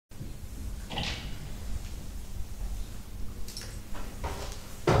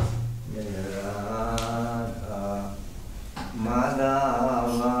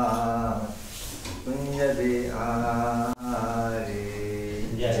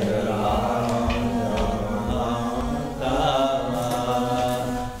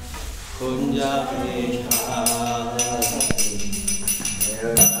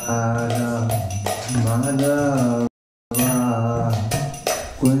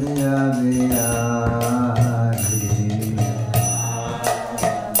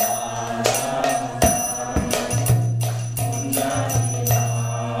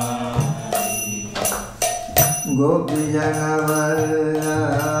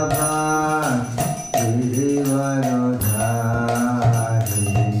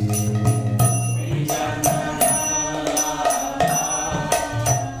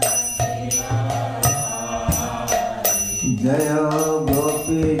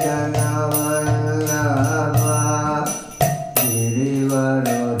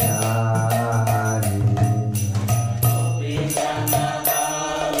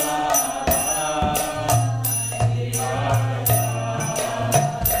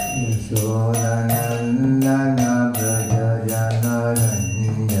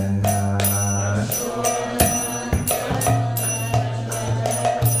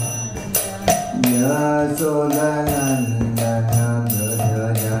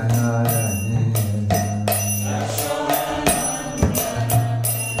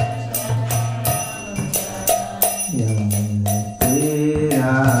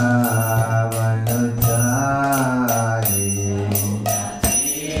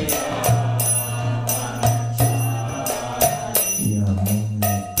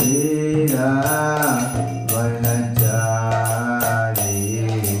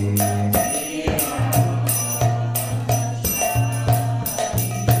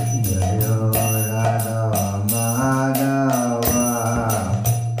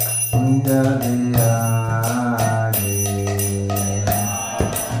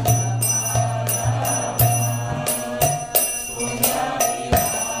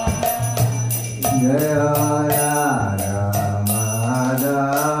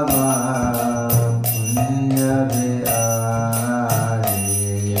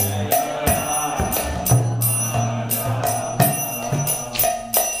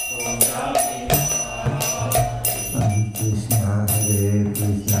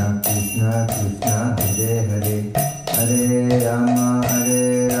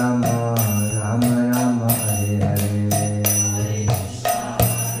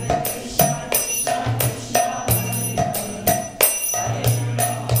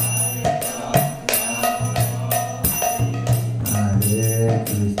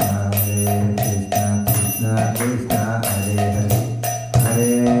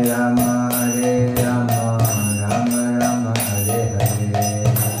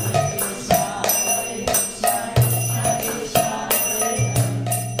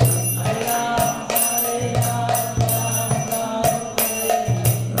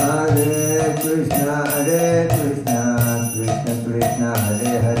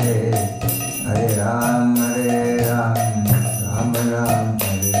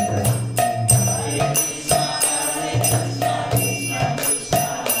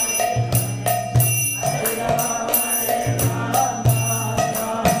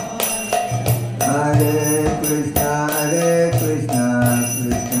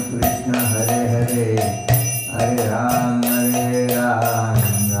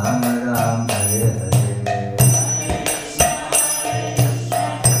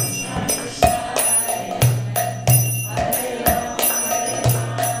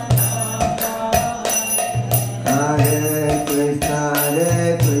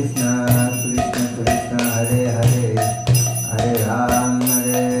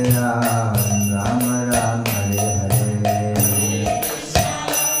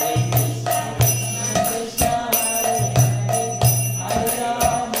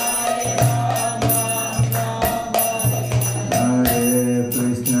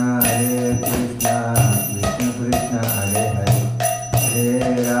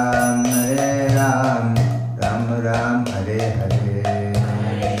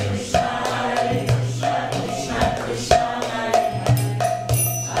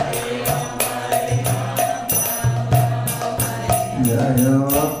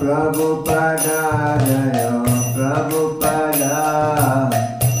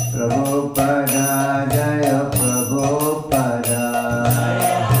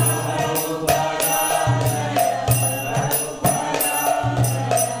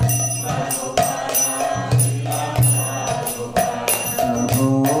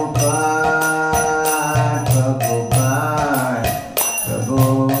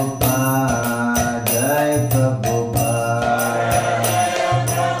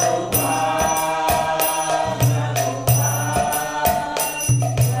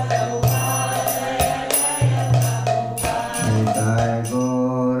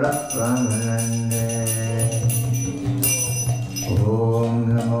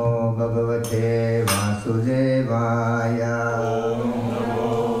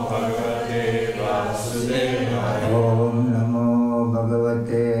Om Namo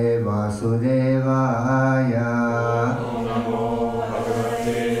Bhagavate Vasudevaya.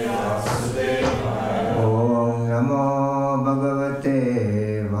 Om Namo Bhagavate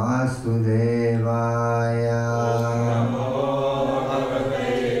Vasudevaya.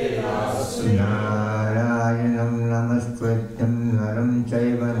 Narayanam Namaskrityam Naram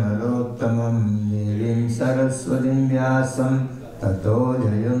Chaiva Narottamam Devim Saraswatim Vyasam Tato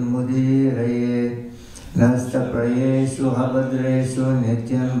Jayam Mudirayet. Nasta Prayeshu Habadreshu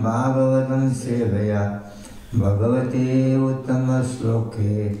Nityam Bhagavatam Sevaya Bhagavate Uttama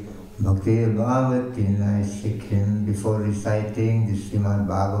Sloke Bhakti Bhavati Naisikim. Before reciting the Srimad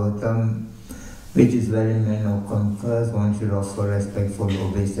Bhagavatam, which is wherein men who concurs, one should offer respectful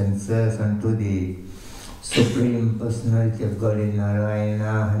obeisances unto the Supreme Personality of God in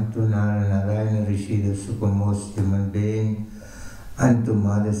Narayana, unto Narayana Rishi, the supermost human being, unto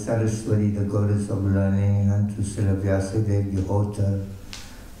Mother Saraswati, the goddess of learning, and unto Srila Vyasadeva, the author,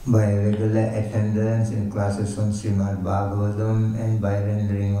 by regular attendance in classes on Srimad Bhagavatam and by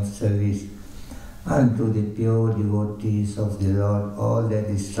rendering of service unto the pure devotees of the Lord. All that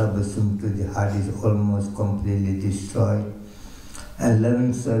is troublesome to the heart is almost completely destroyed, and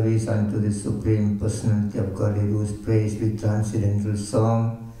loving service unto the Supreme Personality of Godhead, whose praise with transcendental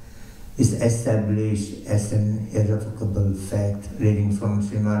song is established as an irrevocable fact. Reading from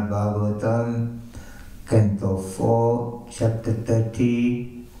Srimad Bhagavatam, Canto 4, Chapter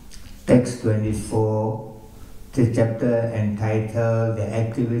 30, Text 24, the chapter entitled The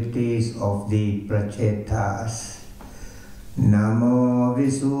Activities of the Prachetas. Namo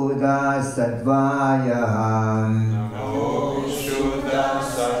Visuddha Sattvaya. Namo Visuddha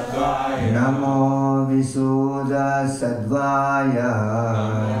Sattvaya. Namo Visuddha Sattvaya.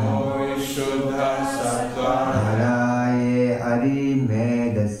 Namo Visuddha Sattvaya. Haraye Hari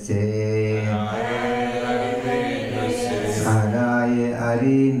Medase. Haraye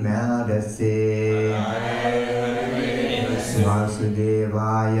Hari Medase.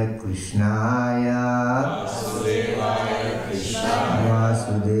 Vasudevaya Krishnaya. Vasudevaya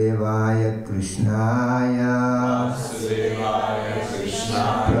Krishnaya.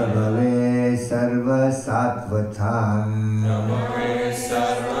 Prabhave Sarva Sattvatam.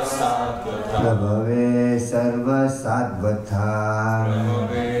 Prabhave Sarva Sattvatam.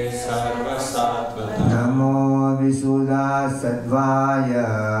 Namo Visuddha Sattvaya.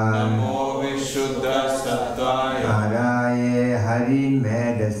 Haraye Hari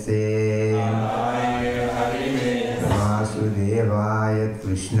Medase. Vasudevaya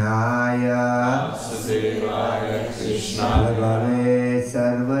Krishnaya. Prabhave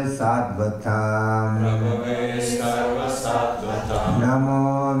Sarva Sattvatam. Namo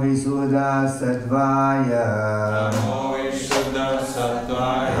Visuddha Sattvaya.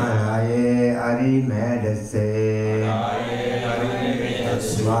 Haraye Hari Medase.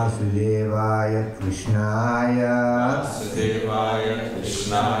 Vasudevaya Krishnaya.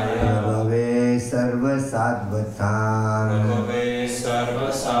 Prabhave Sarva Sattvatam.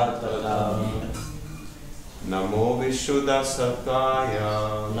 Namo Vishuddha Sattvaya.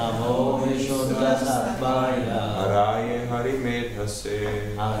 Namo Vishuddha Sattvaya. Haraye Hari Medhase.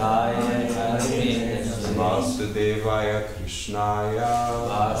 Haraye Hari Medhase. Vasudevaya Krishnaya.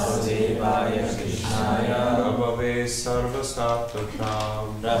 Vasudevaya Krishnaya. Prabhave Sarva Sattvatam.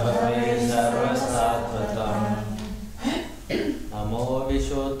 Prabhave Sarva Sattvatam. Namo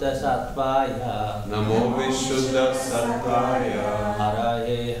Vishuddha Sattvaya. Namo Vishuddha Sattvaya.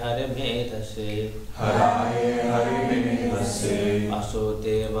 Haraye Hari Medhase. Haraye Hari Medhase.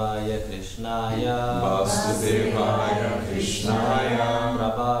 Vasudevaya Krishnaya. Vasudevaya Krishnaya.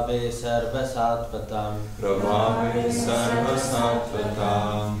 Prabhave Sarva Sattvatam. Prabhave Sarva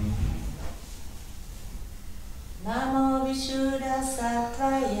Sattvatam. Namo Vishuddha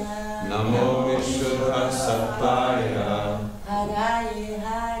Sattvaya. Namo Vishuddha Sattvaya. Haraye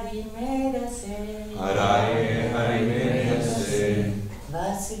Hari Medhase. Haraye Hari Medhase.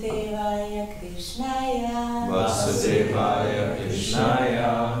 Vasudevaya Krishnaya. Vasudevaya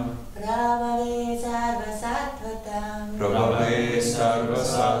Krishnaya. Prabhave Sarva Sattvatam. Prabhave Sarva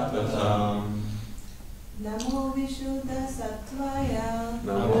Sattvatam. Namo Vishuddha Sattvaya.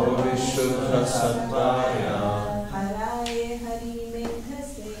 Namo Vishuddha Sattvaya. Haraye Hari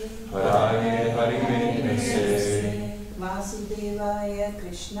Medhase. Haraye Hari Medhase. Vasudevaya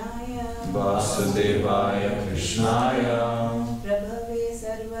Krishnaya. Vasudevaya Krishnaya. Prabhave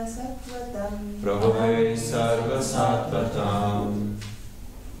Sarva Sattvatam. Prabhave Sarva Sattvatam.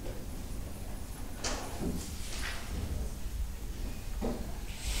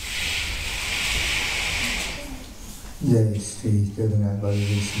 Yes. Sri Jagannath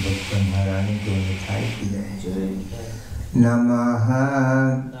Baladev Bhakti Maharani को मिठाई खिलाए। Namaha,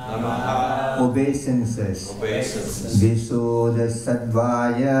 obeisances, Visuddha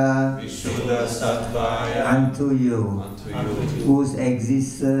Sattvaya, unto you, whose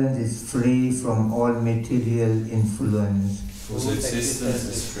existence is free from all material influence.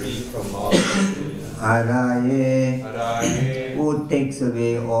 Araye, who takes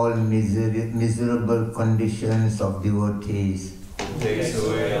away all miserable conditions of devotees.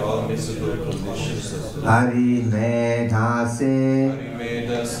 Hari Medhase,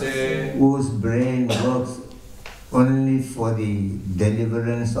 whose brain works only for the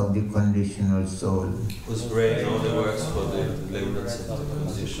deliverance of the conditional soul. Whose brain only works for the deliverance of the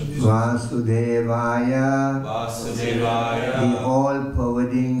conditional soul. Vasudevaya, the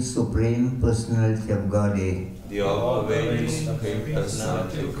all-pervading Supreme Personality of Godhead. The all-pervading Supreme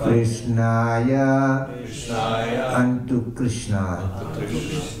Personality of God. Krishnaya, unto Krishna.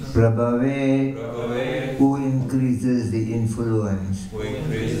 Prabhave, who increases the influence.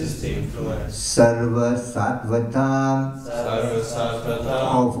 Sarva Sattvatam,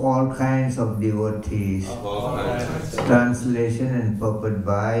 of all kinds of devotees. Translation and purport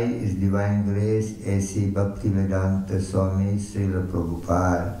by His Divine Grace A.C. Bhaktivedanta Swami Srila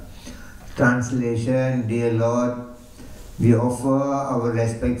Prabhupada. Translation. Dear Lord, we offer our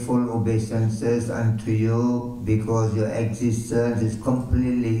respectful obeisances unto you because your existence is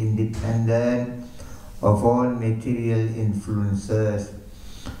completely independent of all material influences.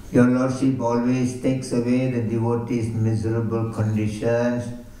 Your Lordship always takes away the devotee's miserable conditions,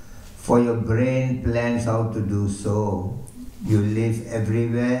 for your brain plans how to do so. You live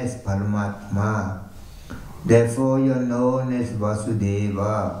everywhere as Paramatma. Therefore you are known as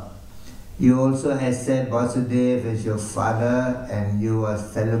Vasudeva. You also accept Vasudeva as your father, and you are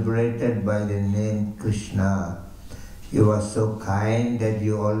celebrated by the name Krishna. You are so kind that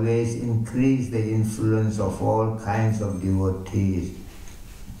you always increase the influence of all kinds of devotees.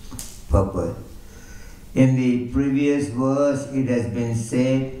 Purport. In the previous verse it has been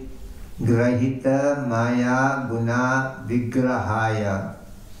said, Grahita Maya Guna Vigrahaya,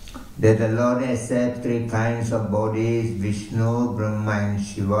 that the Lord accepts three kinds of bodies, Vishnu, Brahma and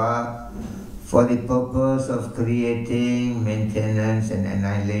Shiva, for the purpose of creating, maintenance and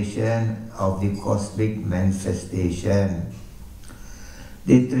annihilation of the cosmic manifestation.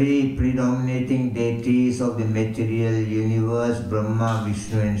 The three predominating deities of the material universe, Brahma,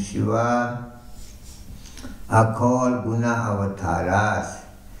 Vishnu and Shiva, are called Guna Avataras.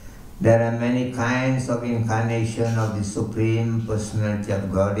 There are many kinds of incarnation of the Supreme Personality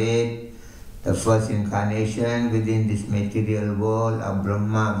of Godhead. The first incarnation within this material world are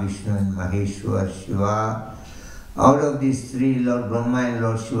Brahma, Vishnu and Maheshwar Shiva. Out of these three, Lord Brahma and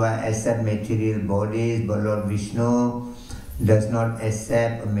Lord Shiva accept material bodies, but Lord Vishnu does not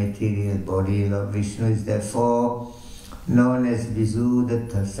accept a material body. Lord Vishnu is therefore known as Visuddha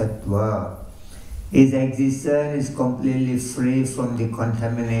Sattva. His existence is completely free from the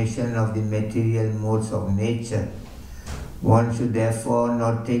contamination of the material modes of nature. One should therefore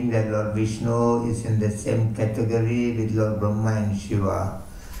not think that Lord Vishnu is in the same category with Lord Brahma and Shiva.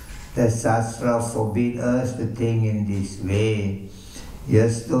 The Shastra forbids us to think in this way.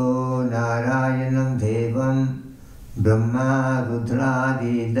 Yasto Narayanam Devam Brahma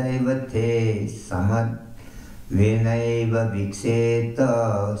Rudradi Daivate Samad Venaiva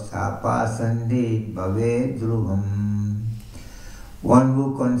Vikseta Sapasandi Bhave Dhruvam. One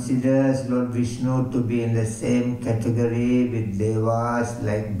who considers Lord Vishnu to be in the same category with Devas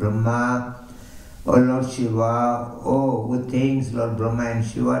like Brahma or Lord Shiva, or who thinks Lord Brahma and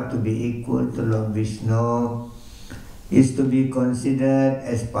Shiva to be equal to Lord Vishnu, is to be considered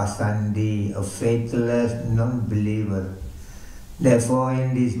as Pasandi, a faithless non-believer. Therefore,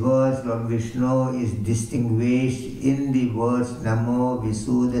 in this verse, Lord Vishnu is distinguished in the words Namo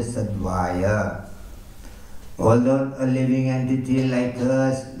Visuddha Sattvaya. Although a living entity like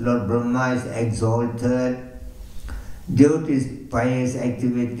us, Lord Brahma is exalted. Due to his pious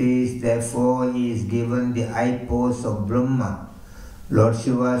activities, therefore he is given the high post of Brahma. Lord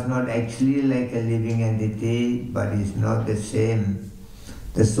Shiva is not actually like a living entity, but is not the same.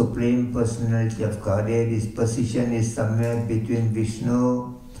 The Supreme Personality of Godhead, his position is somewhere between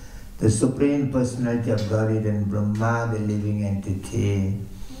Vishnu, the Supreme Personality of Godhead, and Brahma, the living entity.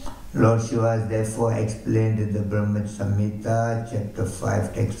 Lord Shiva is therefore explained in the Brahma Samhita, chapter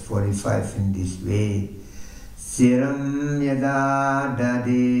 5, text 45 in this way. Siram yada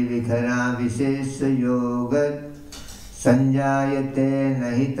dadi vikhara vishesha yogat sanjayate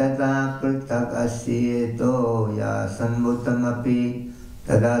nahi tata pratak asyeto ya sambutam api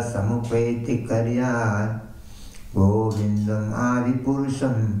tada samupeti karyat Govindam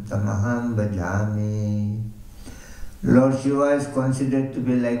Adipurusham Tamaham Bhajami. Lord Shiva is considered to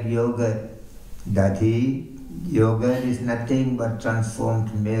be like yogurt. Dadhi, yogurt is nothing but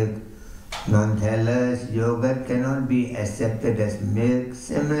transformed milk. Non-tellers, yogurt cannot be accepted as milk.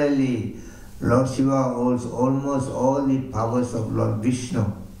 Similarly, Lord Shiva holds almost all the powers of Lord Vishnu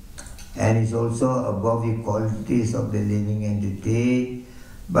and is also above the qualities of the living entity,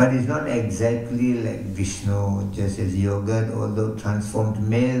 but is not exactly like Vishnu, just as yogurt, although transformed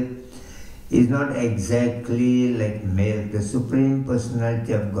milk, is not exactly like milk. The Supreme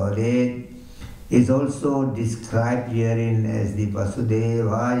Personality of Godhead is also described herein as the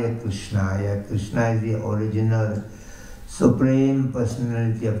Vasudevaya Krishnaya. Krishna is the original Supreme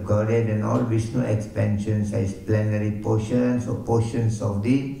Personality of Godhead, and all Vishnu expansions are explanatory portions or portions of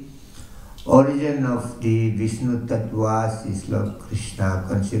the origin of the Vishnu Tattvas is Lord Krishna.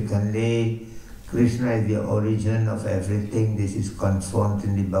 Consequently, Krishna is the origin of everything. This is confirmed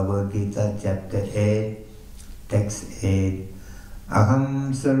in the Bhagavad Gita, chapter 8, text 8.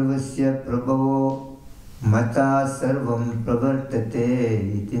 Aham sarvasya prabhavo mata sarvam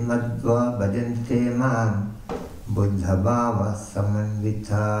pravartate iti madhva bhajante mam buddha bhava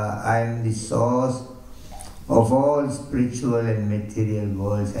samanvita. I am the source of all spiritual and material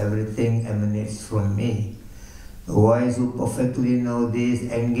worlds. Everything emanates from me. The wise who perfectly know this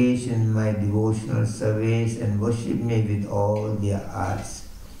engage in my devotional service and worship me with all their hearts.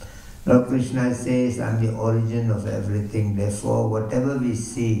 Lord Krishna says, I am the origin of everything. Therefore, whatever we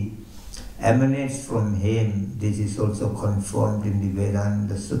see emanates from Him. This is also confirmed in the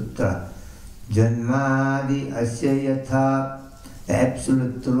Vedanta Sutra. Janmadi asya yatha. The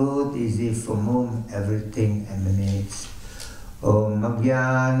absolute truth is He from whom everything emanates. Om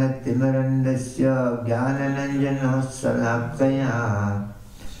Ajnana Timirandasya Jnananjana Salakaya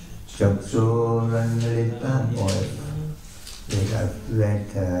Chaksuranmilitam. We have read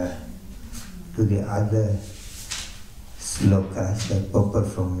to the other slokas that pop up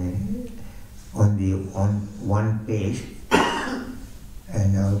from me on one page,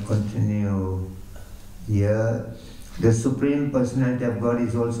 and I'll continue here. The Supreme Personality of God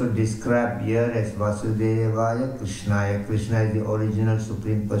is also described here as Vasudevaya Krishnaya. Krishna is the original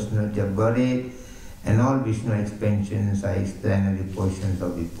Supreme Personality of Godhead, and all Vishnu expansions are explanatory portions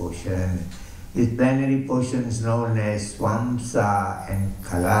of the portion. Explanatory portions known as Swamsa and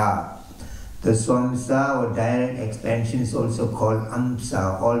Kala. The Swamsa or direct expansion is also called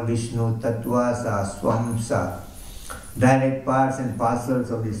Amsa. All Vishnu Tattvas are Swamsa, direct parts and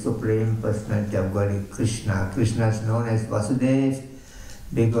parcels of the Supreme Personality of God, Krishna. Krishna is known as Vasudev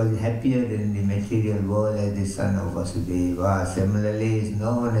because he appeared in the material world as the son of Vasudeva. Similarly, he is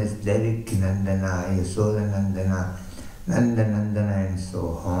known as Devaki Nandana, Yasoda Nandana, Nandanandana, and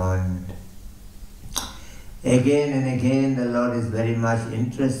so on. Again and again, the Lord is very much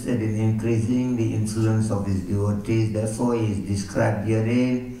interested in increasing the influence of His devotees. Therefore, He is described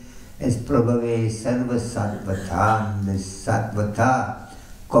herein as Prabhave Sarva Sattvatam. The Sattvata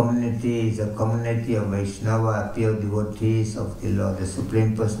community is a community of Vaishnava, pure devotees of the Lord. The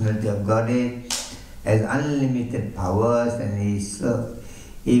Supreme Personality of Godhead has unlimited powers, and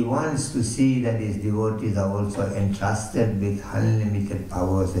He wants to see that His devotees are also entrusted with unlimited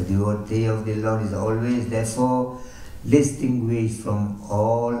powers. The devotee of the Lord is always, therefore, distinguished from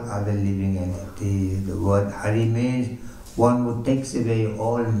all other living entities. The word Hari means one who takes away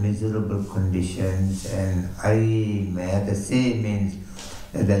all miserable conditions, and Hari Mayatase means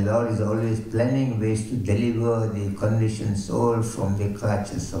that the Lord is always planning ways to deliver the conditioned soul from the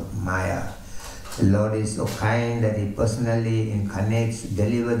clutches of Maya. The Lord is so kind that He personally incarnates to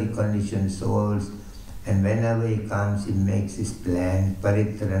deliver the conditioned souls, and whenever He comes, He makes His plan.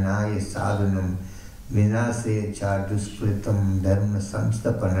 Paritranaya sadhanam vinasaya cha duskritam dharma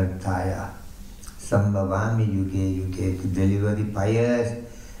samstapanarthaya sambhavami yuge yuge, to deliver the pious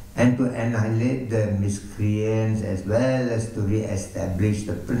and to annihilate the miscreants, as well as to re-establish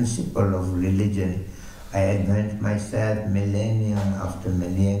the principle of religion. I advance myself millennium after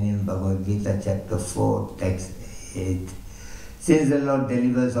millennium. Bhagavad Gita chapter 4, text 8. Since the Lord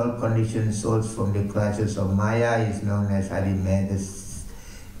delivers all conditioned souls from the clutches of Maya, He is known as Hari Mayatase.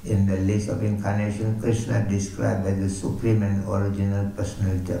 In the list of incarnation, Krishna described as the Supreme and original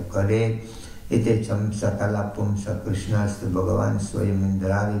Personality of Godhead. Ite cham sakala pumsa Krishnastu Bhagavan Swayam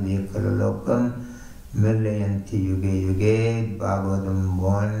Indravi Vikalalokam Mirlayanti Yuge Yuge. Bhagavatam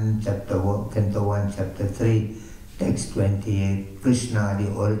 1, Canto 1, Chapter 3, Text 28. Krishna,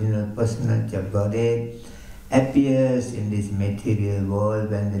 the original Personality of Godhead, appears in this material world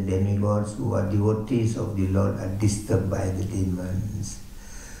when the demigods who are devotees of the Lord are disturbed by the demons.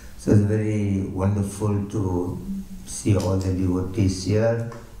 So it's very wonderful to see all the devotees here.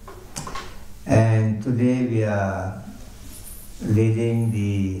 And today we are leading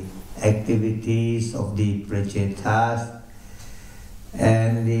the activities of the Prachetas,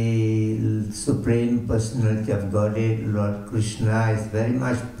 and the Supreme Personality of Godhead, Lord Krishna, is very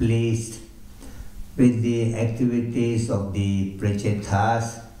much pleased with the activities of the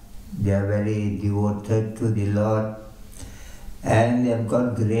Prachetas. They are very devoted to the Lord, and they have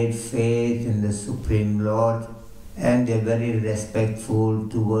got great faith in the Supreme Lord, and they are very respectful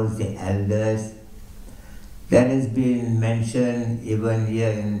towards the elders. That has been mentioned even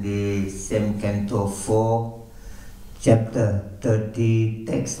here in the same Canto 4, chapter 30,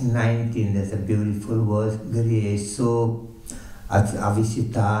 text 19. There's a beautiful verse, Griyesu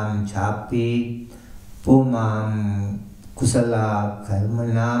Avisitam Chapi Pumam Kusala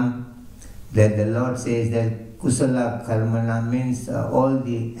Karmanam. That the Lord says that Kusala Karmana means all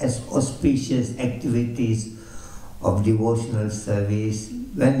the auspicious activities of devotional service.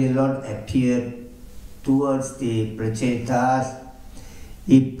 When the Lord appeared towards the Prachetas,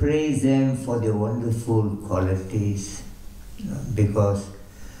 He praised them for their wonderful qualities, because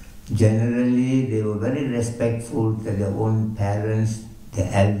generally they were very respectful to their own parents, the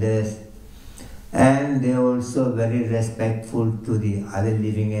elders, and they were also very respectful to the other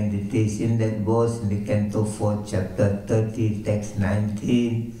living entities. In that verse, in the Canto 4, chapter 30, text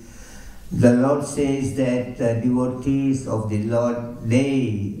 19, the Lord says that the devotees of the Lord,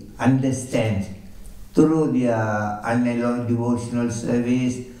 they understand through their unalloyed devotional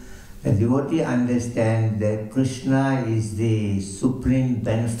service. The devotee understands that Krishna is the supreme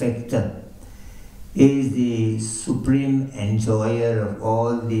benefactor, is the supreme enjoyer of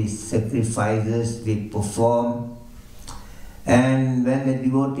all the sacrifices we perform. And when the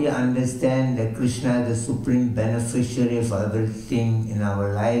devotee understands that Krishna is the supreme beneficiary of everything in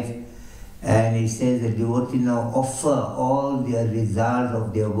our life, and he says the devotee now offer all their results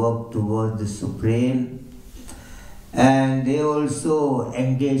of their work towards the Supreme, and they also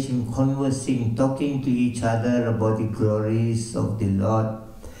engage in conversing, talking to each other about the glories of the Lord.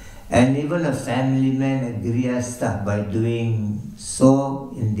 And even a family man, a grihastha, by doing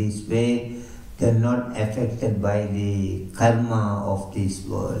so in this way, they are not affected by the karma of this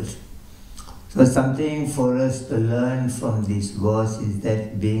world. So something for us to learn from this verse is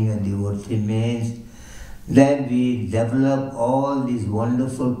that being a devotee means that we develop all these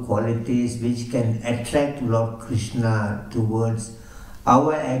wonderful qualities which can attract Lord Krishna towards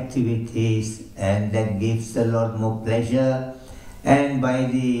our activities, and that gives the Lord more pleasure. And by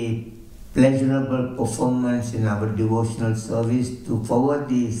the pleasurable performance in our devotional service to forward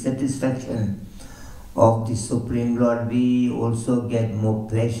the satisfaction of the Supreme Lord, we also get more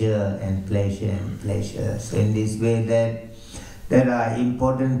pleasure and pleasure and pleasure. So in this way, that there are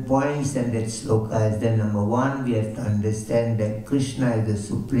important points, and that sloka is that number one, we have to understand that Krishna is the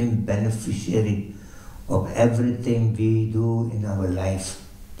supreme beneficiary of everything we do in our life.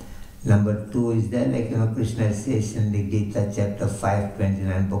 Number two is that, like Krishna says in the Gita chapter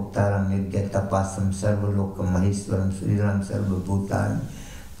 5:29, Bhaktaram Yajyatapasam Sarvalokam Maheswaram Sriram Sarvabhutan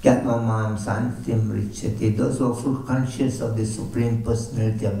Kyatmamam Santim Richati. Those who are full conscious of the Supreme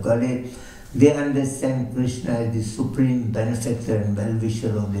Personality of Godhead, they understand Krishna as the supreme benefactor and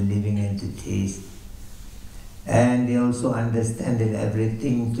well-wisher of the living entities. And they also understand that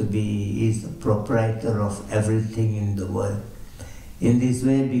everything to be is the proprietor of everything in the world. In this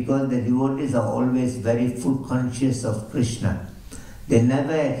way, because the devotees are always very full conscious of Krishna, they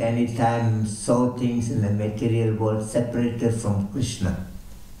never at any time saw things in the material world separated from Krishna.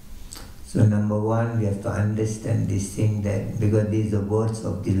 So number one, we have to understand this thing, that because these are words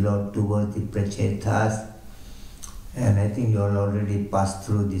of the Lord towards the Prachetas, and I think you all already passed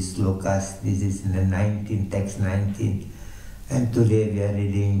through these slokas. This is in the text 19, and today we are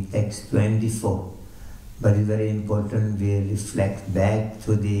reading text 24. But it's very important we reflect back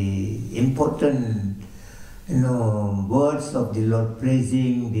to the important, words of the Lord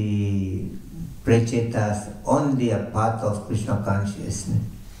praising the Prachetas on their path of Krishna consciousness.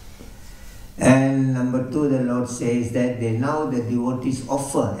 And number two, the Lord says that now the devotees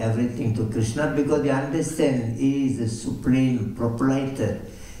offer everything to Krishna because they understand He is the supreme proprietor,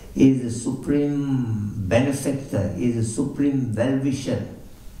 He is the supreme benefactor, He is the supreme well-wisher.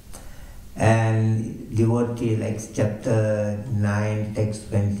 And devotee, like chapter 9, text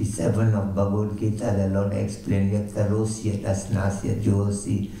 27 of Bhagavad Gita, the Lord explained, Yaktarosya tasnasya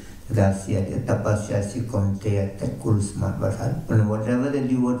josi rasya tapasyasi konteya takurusmat vasarpan. Whatever the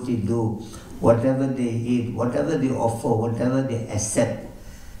devotee do, whatever they eat, whatever they offer, whatever they accept,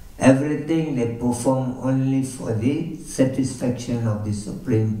 everything they perform only for the satisfaction of the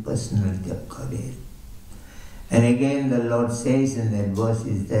Supreme Personality of Godhead. And again the Lord says in that verse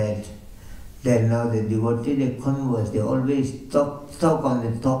is that now the devotee, they converse, they always talk on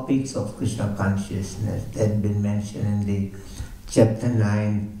the topics of Krishna consciousness that has been mentioned in the chapter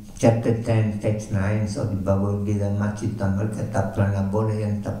 10, text 9 of the Bhagavad Gita, Machitam Alkata Prana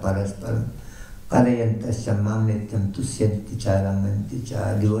Bodhayanta Parasparam Karayanta Shamam Nityam Tusyanti Charamanti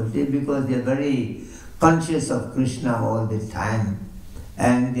Cha. Devotee, because they are very conscious of Krishna all the time,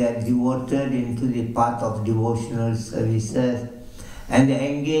 and they are devoted into the path of devotional services, and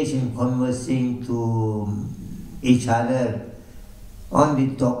they engage in conversing to each other on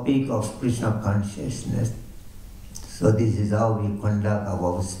the topic of Krishna consciousness. So this is how we conduct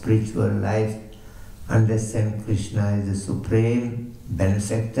our spiritual life, understand Krishna as the supreme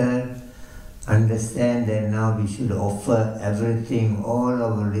benefactor, understand that now we should offer everything, all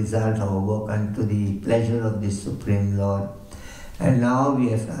our result, our work unto the pleasure of the Supreme Lord. And now we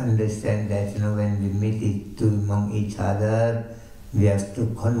have to understand that when we meet among each other, we have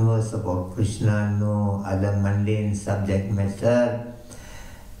to converse about Krishna, no other mundane subject matter.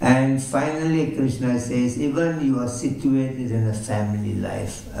 And finally Krishna says, even you are situated in a family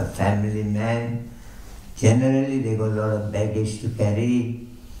life, a family man, generally they got a lot of baggage to carry.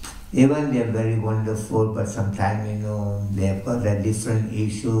 Even they are very wonderful, but sometimes they have got different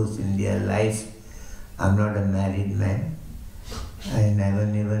issues in their life. I'm not a married man. I never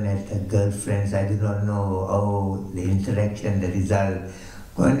even had a girlfriend. I do not know how the interaction, the result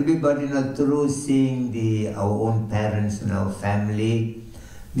going to be. But through seeing our own parents and our family,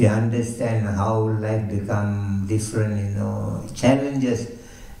 we understand how life become different. Challenges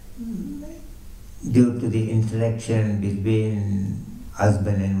due to the interaction between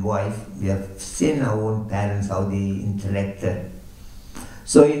husband and wife. We have seen our own parents how they interacted.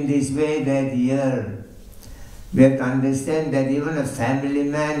 So in this way, that here we have to understand that even a family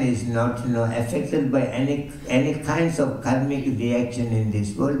man is not affected by any kinds of karmic reaction in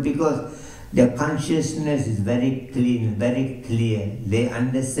this world, because their consciousness is very clean, very clear. They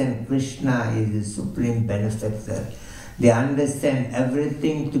understand Krishna is the supreme benefactor. They understand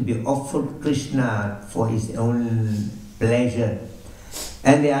everything to be offered Krishna for his own pleasure.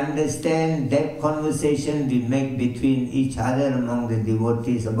 And they understand that conversation we make between each other among the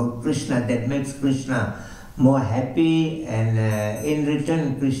devotees about Krishna, that makes Krishna more happy, and in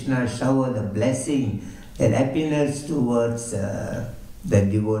return Krishna shower the blessing, that happiness towards the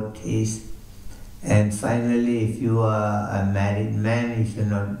devotees. And finally, if you are a married man, you should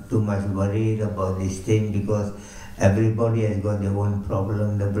not too much worried about this thing, because everybody has got their own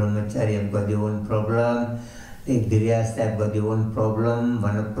problem. The brahmachari have got their own problem, the grihastha have got their own problem,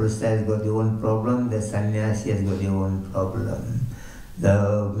 vanaprastha has got their own problem, the sannyasi has got their own problem.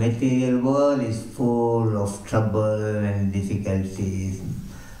 The material world is full of trouble and difficulties.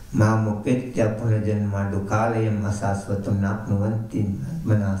 Mamuketya punajanma dukalayam asasvatam napnuvanti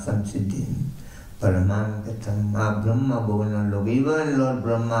manasam siddhim paramam gatam ma brahma bhavana loga. Even Lord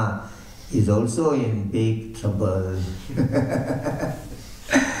Brahma is also in big trouble.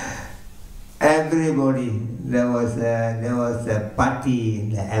 Everybody, there was a party in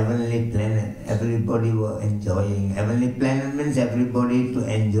the heavenly planet. Everybody were enjoying. Heavenly planet means everybody to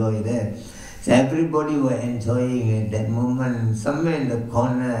enjoy that. So everybody were enjoying at that moment. Somewhere in the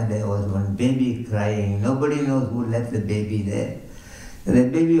corner there was one baby crying. Nobody knows who left the baby there. So the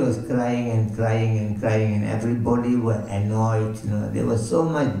baby was crying and crying and crying, and everybody were annoyed. They were so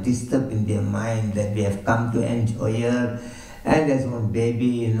much disturbed in their mind that we have come to enjoy her. And there's one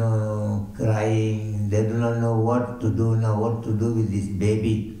baby, crying. They do not know what to do now, what to do with this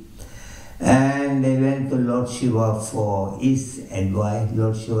baby. And they went to Lord Shiva for his advice.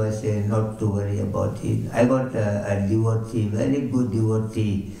 Lord Shiva said not to worry about it. I got a devotee, very good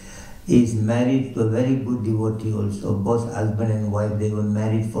devotee. He is married to a very good devotee also. Both husband and wife, they were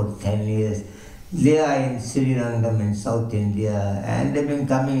married for 10 years. They are in Sri Rangam in South India, and they've been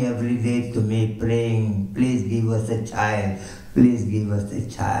coming every day to me praying, please give us a child, please give us a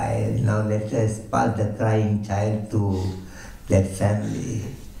child. Now let us pass the crying child to that family.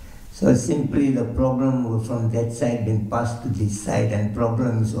 So simply the problem from that side been passed to this side, and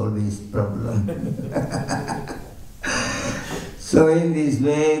problem is always problem. So in this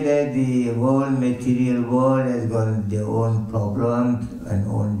way that the whole material world has got their own problems and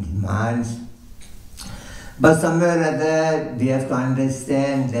own demands. But somewhere or other, we have to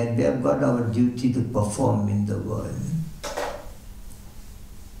understand that we have got our duty to perform in the world.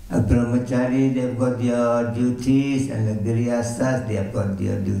 A brahmachari, they have got their duties, and the grihasthas, they have got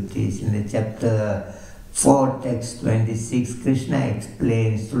their duties. In the chapter 4, text 26, Krishna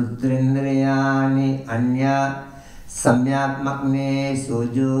explains, Srutrindriyani anya samyak makne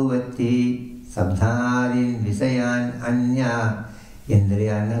sujuvati sabdharin visayan anya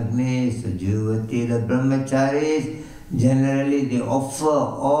indriyanagne sujuvati. The brahmacharis generally they offer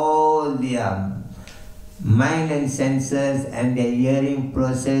all their mind and senses and their hearing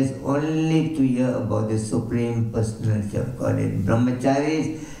process only to hear about the Supreme Personality of Godhead.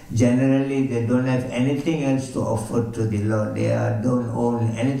 Brahmacharis generally they don't have anything else to offer to the Lord. They don't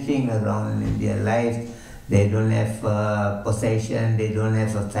own anything around in their life. They don't have possession, they don't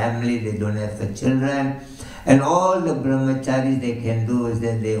have a family, they don't have children. And all the brahmacharis they can do is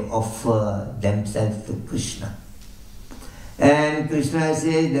that they offer themselves to Krishna. And Krishna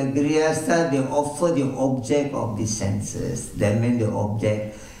says the grihastha, they offer the object of the senses. That means the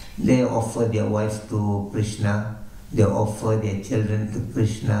object, they offer their wife to Krishna, they offer their children to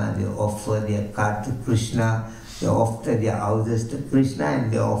Krishna, they offer their car to Krishna, they offer their houses to Krishna,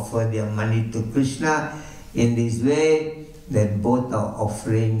 and they offer their money to Krishna. In this way, that both are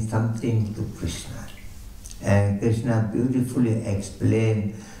offering something to Krishna. And Krishna beautifully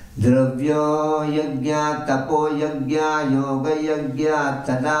explained Dravya yajna tapo yajna yoga yajna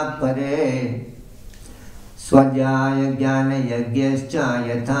tada pare swajaya jnana yajyascha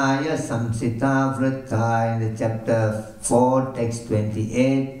yathaya samsita vritta. In the chapter 4, text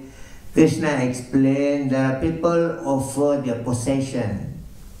 28, Krishna explained there are people offer their possession,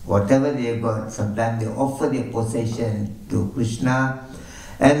 whatever they got. Sometimes they offer their possession to Krishna.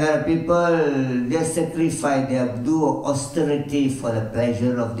 And there are people, they sacrifice, they do austerity for the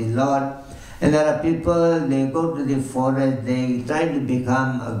pleasure of the Lord. And there are people, they go to the forest, they try to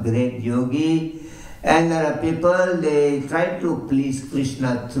become a great yogi. And there are people, they try to please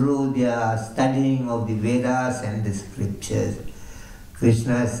Krishna through their studying of the Vedas and the scriptures.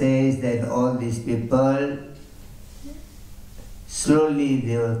 Krishna says that all these people, slowly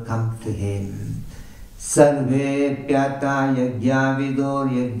they will come to him. Sarve pyata yajna vidor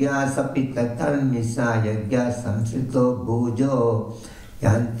yajna sapita kalmisa yajna samsrito bhujo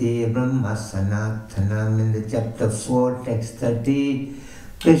yanti brahma sanathanam. In the chapter 4, text 30,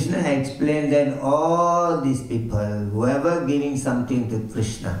 Krishna explained that all these people, whoever giving something to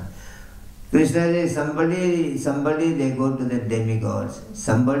Krishna, Krishna says somebody they go to the demigods,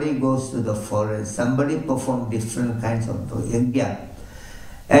 somebody goes to the forest, somebody perform different kinds of yajna.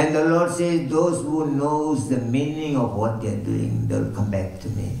 And the Lord says, those who knows the meaning of what they are doing, they will come back to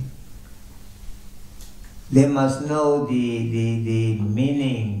me. They must know the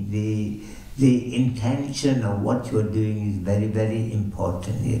meaning, the intention of what you are doing is very, very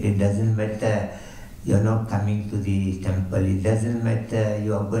important. It doesn't matter you are not coming to the temple, it doesn't matter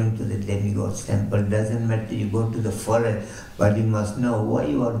you are going to the demigod's temple, it doesn't matter you go to the forest, but you must know why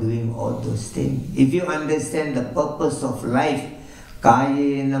you are doing all those things. If you understand the purpose of life,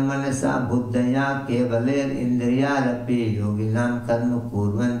 Kayena manasa buddhaya kevaler indriyarapi yoginam karma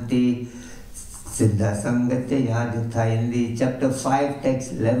kurvanti siddha sangate yajatha. In the chapter 5,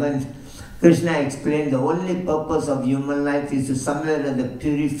 text 11, Krishna explained the only purpose of human life is to somewhere or other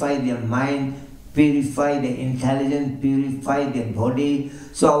purify their mind, purify their intelligence, purify their body.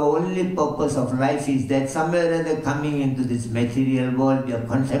 So our only purpose of life is that somewhere or other coming into this material world, we are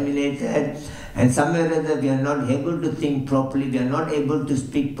contaminated, and somewhere or other we are not able to think properly, we are not able to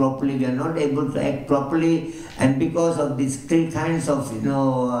speak properly, we are not able to act properly, and because of these three kinds of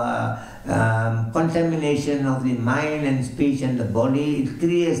contamination of the mind and speech and the body, it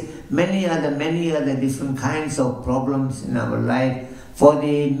creates many other different kinds of problems in our life. For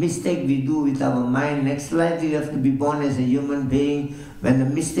the mistake we do with our mind, next life you have to be born as a human being. When the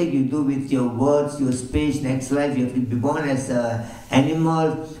mistake you do with your words, your speech, next life you have to be born as an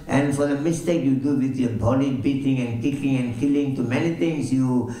animal. And for the mistake you do with your body, beating and kicking and killing, to many things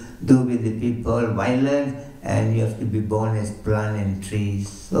you do with the people, violence, and you have to be born as plant and trees.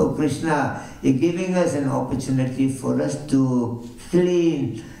 So Krishna is giving us an opportunity for us to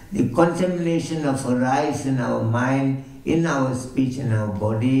clean the contamination of arise in our mind, in our speech and our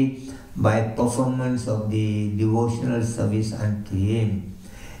body, by performance of the devotional service unto Him.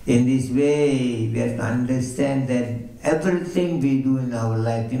 In this way, we have to understand that everything we do in our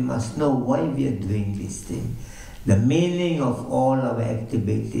life, we must know why we are doing this thing. The meaning of all our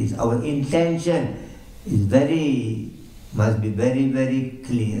activities, our intention must be very, very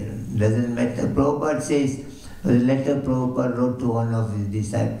clear. Doesn't matter. Prabhupada says, the letter Prabhupada wrote to one of his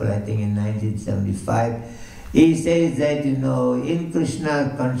disciples, I think in 1975, he says that, in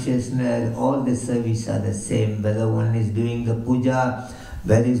Krishna consciousness, all the service are the same. Whether one is doing the puja,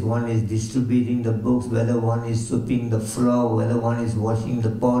 whether one is distributing the books, whether one is sweeping the floor, whether one is washing the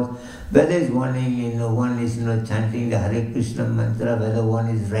pot, whether one is chanting the Hare Krishna mantra, whether one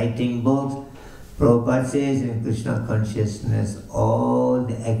is writing books. Prabhupada says in Krishna consciousness, all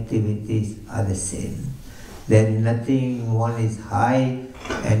the activities are the same. There is nothing, one is high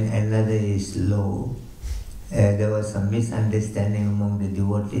and another is low. There was some misunderstanding among the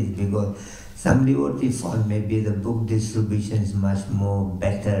devotees because some devotees thought maybe the book distribution is much more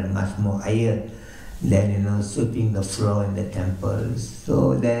better, much more higher than sweeping the floor in the temples.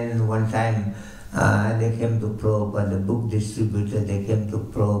 So then one time they came to Prabhupada, the book distributor, they came to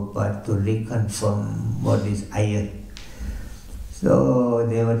Prabhupada to reconfirm what is higher. So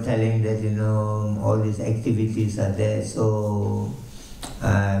they were telling that all these activities are there, so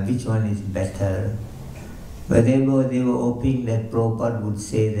which one is better? But they were hoping that Prabhupada would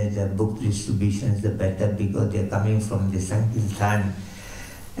say that the book distribution is the better because they are coming from the Sankirtan.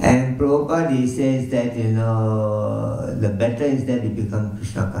 And Prabhupada, he says that the better is that you become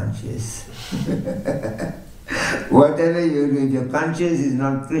Krishna conscious. Whatever you do, if your conscious is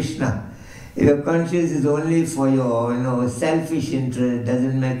not Krishna, if your conscious is only for your selfish interest,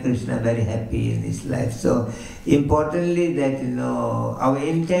 doesn't make Krishna very happy in his life. So importantly that our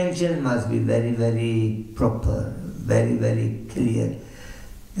intention must be very, very proper, very, very clear.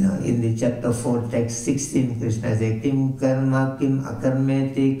 In the chapter 4, text 16, Krishna says, Kim karma kim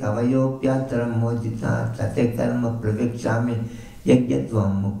akarmeti kavayopyatram mojita tate karma pravikshami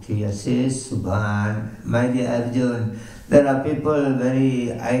yagyatvam mukhiya says Subhan. My dear Arjun, there are people very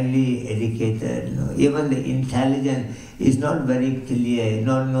highly educated, even the intelligent is not very clear,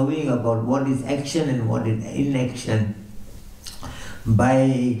 not knowing about what is action and what is inaction. By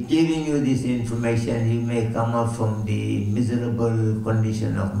giving you this information, you may come out from the miserable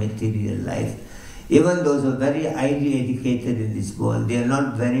condition of material life. Even those who are very highly educated in this world, they are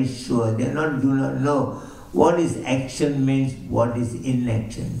not very sure, do not know what is action means, what is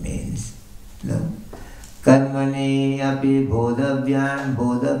inaction means. Karmani api bodhavyan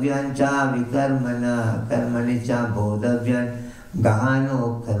cha vikarmana, karmani cha bodhavyan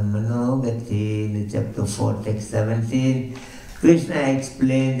gahano karmano gati. In chapter 4, text 17, Krishna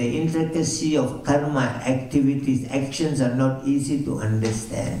explained the intricacy of karma, activities, actions are not easy to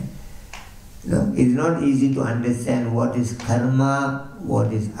understand. It is not easy to understand what is karma,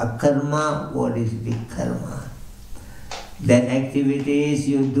 what is akarma, what is vikarma. That activities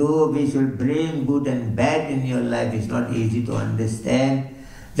you do which will bring good and bad in your life is not easy to understand.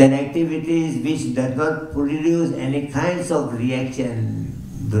 That activities which does not produce any kinds of reaction,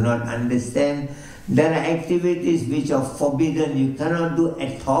 do not understand. There are activities which are forbidden, you cannot do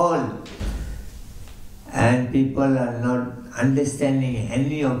at all. And people are not understanding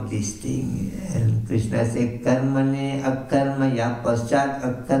any of these things. And Krishna says, Karmane akarmaya paschat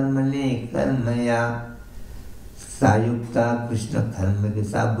akarmane karmaya sayukta Krishna karma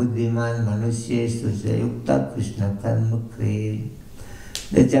sa buddhiman manusya sayukta Krishna karma kre.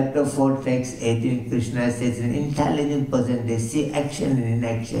 The chapter 4, text 18, Krishna says, an intelligent person, they see action and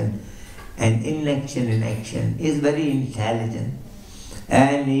inaction. And inaction in action is very intelligent,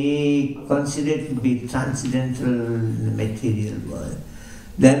 and he considered to be transcendental in the material world.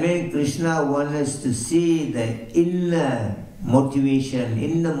 That means Krishna wants us to see the inner motivation,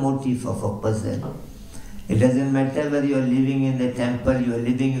 inner motive of a person. It doesn't matter whether you are living in the temple, you are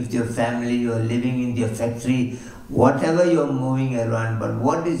living with your family, you are living in your factory, whatever you are moving around, but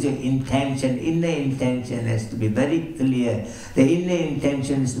what is your intention? Inner intention has to be very clear. The inner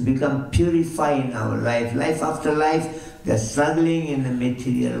intention is to become purified in our life. Life after life, we are struggling in the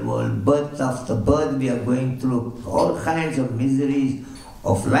material world. Birth after birth, we are going through all kinds of miseries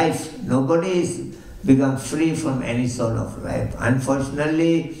of life. Nobody is become free from any sort of life.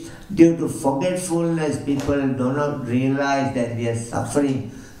 Unfortunately, due to forgetfulness, people do not realize that we are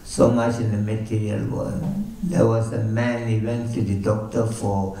suffering so much in the material world. There was a man, he went to the doctor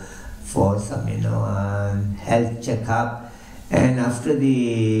for some health checkup, and after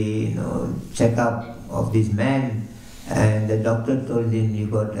the checkup of this man, and the doctor told him, you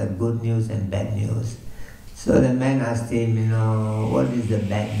got good news and bad news. So the man asked him, what is the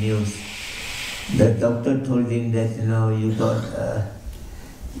bad news? The doctor told him that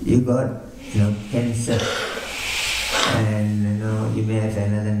you got cancer, and you may have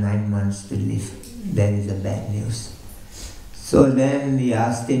another 9 months to live. That is the bad news. So then he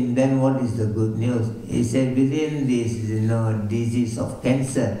asked him, then what is the good news? He said, within this disease of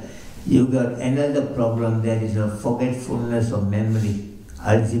cancer, you got another problem, there is forgetfulness of memory,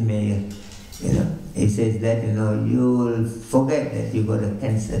 Alzheimer. He says that you will forget that you got a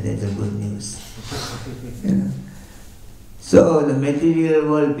cancer. That's a good news. So the material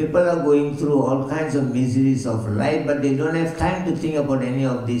world, people are going through all kinds of miseries of life, but they don't have time to think about any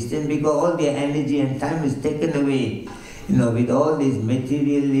of these things because all their energy and time is taken away with all this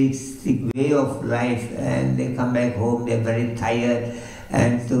materialistic way of life, and they come back home, they're very tired,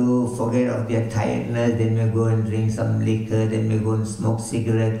 and to forget of their tiredness, they may go and drink some liquor, they may go and smoke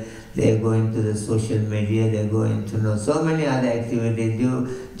cigarette, they're going to the social media, they're going to so many other activities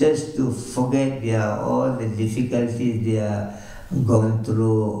just to forget all the difficulties they are going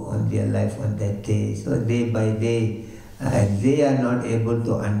through on their life on that day. So day by day, they are not able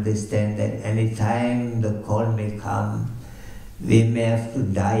to understand that any time the call may come, we may have to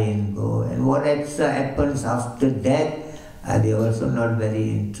die and go. And what happens after that, they are also not very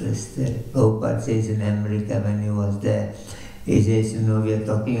interested. Prabhupada says in America when he was there, he says, we are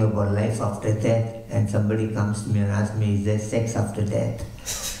talking about life after death, and somebody comes to me and asks me, is there sex after death?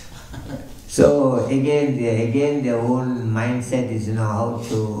 So again, their own mindset is, how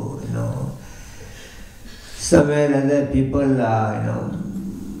to, somewhere or other people are,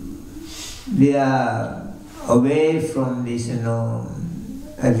 they are away from this,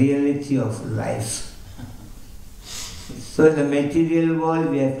 a reality of life. So in the material world,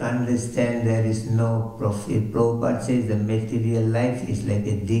 we have to understand there is no profit. Prabhupada says the material life is like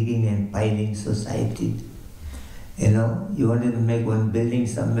a digging and piling society. You wanted to make one building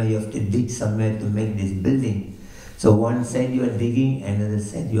somewhere, you have to dig somewhere to make this building. So one side you are digging, another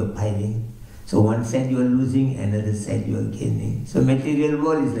side you are piling. So one side you are losing, another side you are gaining. So material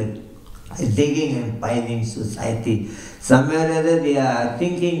world is like a digging and piling society. Somewhere or other they are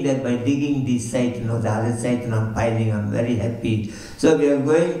thinking that by digging this side, the other side, I'm piling, I'm very happy. So we are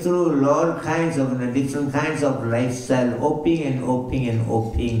going through all kinds of different kinds of lifestyle, hoping and hoping and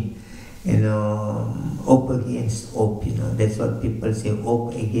hoping, hope against hope, that's what people say,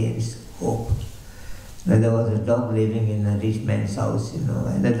 hope against hope. Now, there was a dog living in a rich man's house,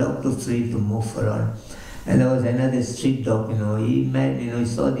 and the dog was free to move around. And there was another street dog, he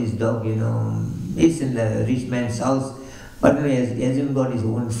saw this dog, he's in the rich man's house, but he hasn't got his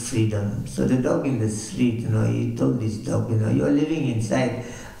own freedom. So the dog in the street, he told this dog, you're living inside,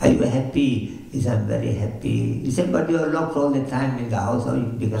 are you happy? He said, I'm very happy. He said, but you're locked all the time in the house, how you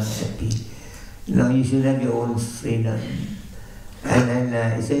become happy? You should have your own freedom. And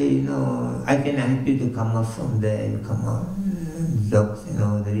then he said, I can help you to come out from there. You come out. Dogs,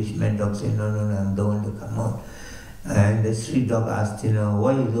 the rich man dog said, no, I don't want to come out. And the street dog asked,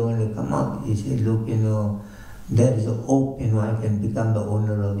 why you don't want to come out? He said, look, there is a hope, I can become the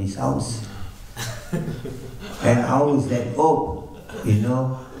owner of this house. And how is that hope?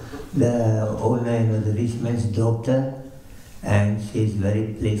 The owner, the rich man's daughter, and she's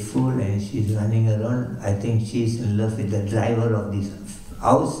very playful and she's running around. I think she's in love with the driver of this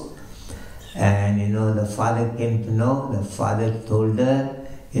house. And the father came to know, the father told her,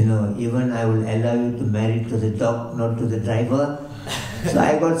 even I will allow you to marry to the dog, not to the driver. So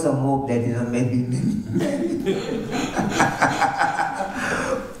I got some hope that, maybe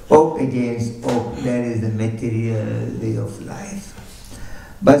hope against hope, that is the material way of life.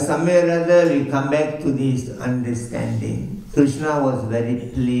 But somewhere or other we come back to this understanding. Krishna was very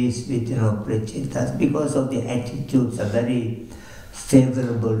pleased with Prachetas because of the attitudes are very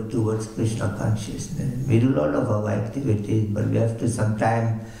favorable towards Krishna consciousness. We do a lot of our activities, but we have to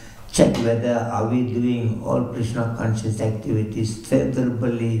sometimes check whether are we doing all Krishna conscious activities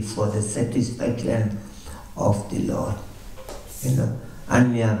favorably for the satisfaction of the Lord.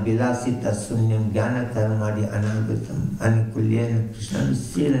 Anya Bilasita Sunyam Jnana Karmadi Anagatam Anukulyana Krishna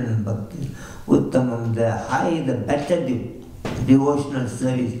Siran Bhakti Uttamam. The high, the better devotional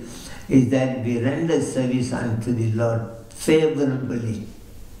service is that we render service unto the Lord favorably,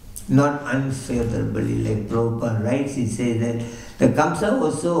 not unfavorably. Like Prabhupada writes, he says that the Kamsa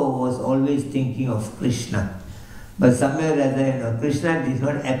also was always thinking of Krishna. But somewhere or other, Krishna did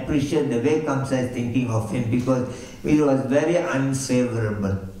not appreciate the way Kamsa is thinking of him because it was very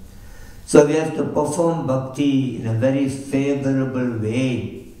unfavorable. So we have to perform bhakti in a very favorable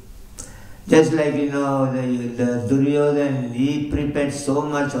way. Just like, the Duryodhana, he prepared so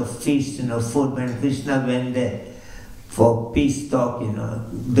much of feast, food. When Krishna went there for peace talk,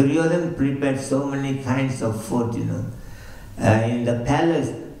 Duryodhana prepared so many kinds of food, in the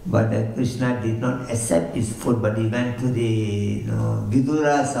palace. But Krishna did not accept his food, but he went to the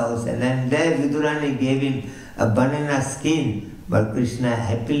Vidura's house, and then there Vidurani gave him a banana skin, but Krishna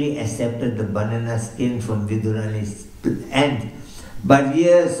happily accepted the banana skin from Vidurani's hand. But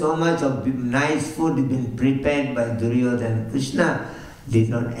here so much of nice food had been prepared by Duryodhana. Krishna did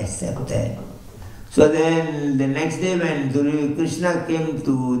not accept that. So then the next day when Krishna came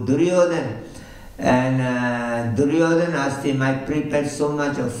to Duryodhana, and Duryodhana asked him, I prepared so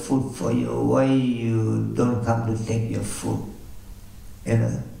much of food for you, why you don't come to take your food?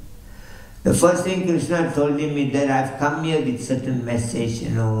 The first thing Krishna told him is that I've come here with certain message,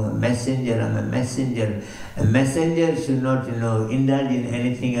 a messenger, I'm a messenger. A messenger should not, indulge in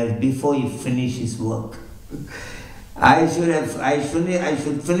anything else before he finish his work. I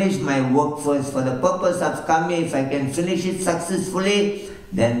should finish my work first for the purpose of coming. If I can finish it successfully,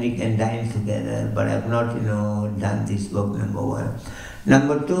 then we can dine together. But I've not, done this work, number one.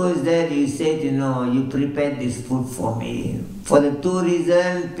 Number two is that you said, you prepared this food for me. For the two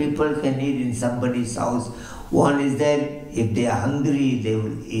reasons, people can eat in somebody's house. One is that if they are hungry, they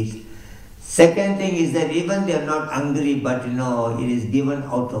will eat. Second thing is that even they are not hungry, but it is given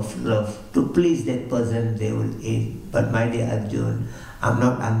out of love. To please that person, they will eat. But my dear Arjun, I'm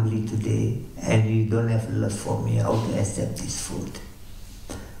not hungry today, and you don't have love for me. How to accept this food?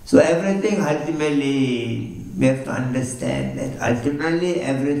 So everything ultimately, we have to understand that ultimately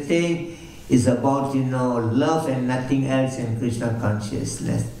everything is about, love and nothing else in Krishna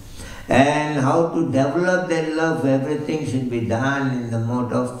consciousness. And how to develop that love, everything should be done in the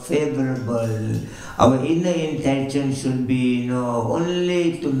mode of favorable. Our inner intention should be,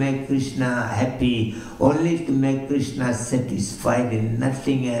 only to make Krishna happy, only to make Krishna satisfied in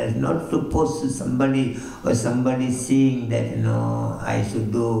nothing else, not to post to somebody or somebody seeing that, I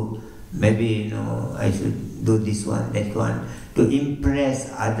should do, maybe, I should do this one, that one, to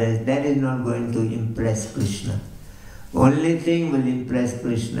impress others. That is not going to impress Krishna. Only thing will impress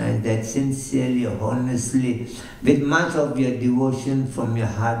Krishna is that sincerely, honestly, with much of your devotion from your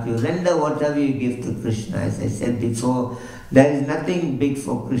heart, you render whatever you give to Krishna. As I said before, there is nothing big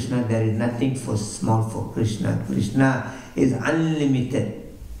for Krishna, there is nothing small for Krishna. Krishna is unlimited.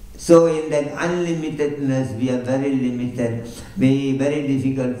 So in that unlimitedness, we are very limited. Very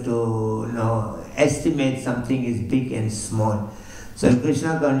difficult to estimate something is big and small. So in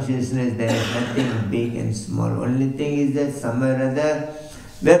Krishna consciousness, there is nothing big and small. Only thing is that somewhere or other,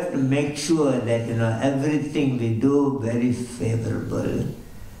 we have to make sure that everything we do very favorable.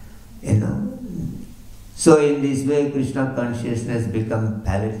 So in this way, Krishna consciousness become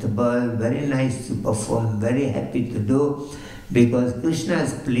palatable, very nice to perform, very happy to do, because Krishna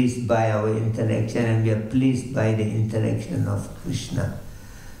is pleased by our interaction and we are pleased by the interaction of Krishna.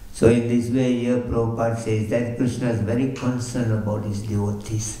 So in this way, here Prabhupada says that Krishna is very concerned about his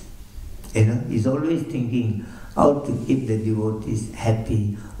devotees. He's always thinking how to keep the devotees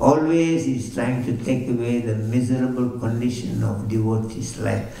happy. Always he's trying to take away the miserable condition of devotees'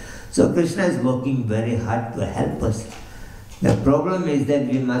 life. So Krishna is working very hard to help us. The problem is that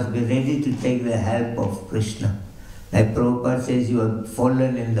we must be ready to take the help of Krishna. Like Prabhupada says, you have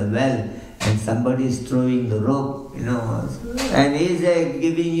fallen in the well and somebody is throwing the rope, and he is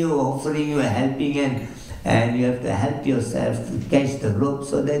giving you, offering you a helping hand, and you have to help yourself to catch the rope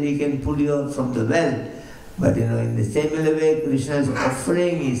so that he can pull you out from the well. But in the similar way, Krishna is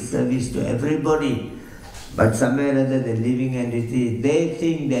offering his service to everybody. But somewhere or other, the living entity, they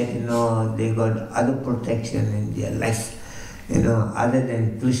think that they got other protection in their life, other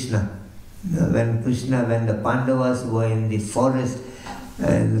than Krishna. When the Pandavas were in the forest,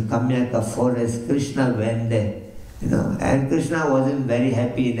 in the Kamyaka forest, Krishna went there, and Krishna wasn't very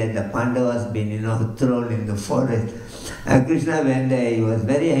happy that the Pandavas been, thrown in the forest. And Krishna went there, he was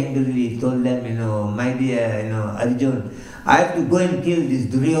very angry, he told them, my dear, Arjun, I have to go and kill this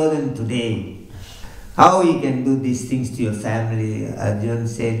Duryodhana today. How he can do these things to your family? Arjun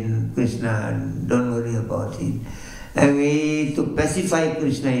said, Krishna, don't worry about it. And to pacify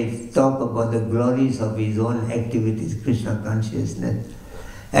Krishna, he talked about the glories of his own activities, Krishna consciousness.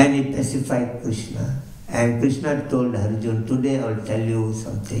 And he pacified Krishna. And Krishna told Arjun, today I'll tell you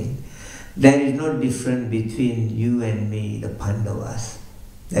something. There is no difference between you and me, the Pandavas.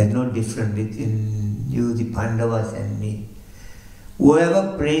 There is no difference between you, the Pandavas, and me.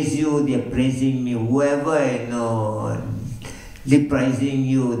 Whoever praise you, they are praising me. Whoever, depraising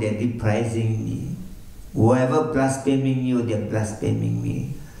you, they are depraising me. Whoever blaspheming you, they are blaspheming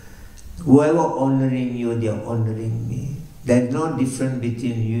me. Whoever honoring you, they are honoring me. There is no difference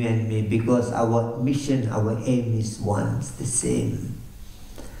between you and me because our mission, our aim is one, it's the same.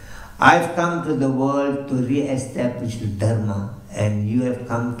 I've come to the world to re-establish the Dharma, and you have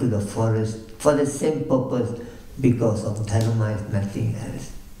come to the forest for the same purpose, because of Dharma is nothing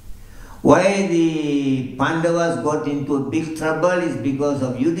else. Why the Pandavas got into a big trouble is because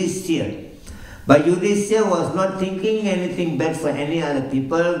of Yudhishthira. But Yudhishthira was not thinking anything bad for any other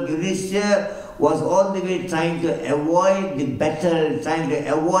people. Yudhishthira was all the way trying to avoid the battle, trying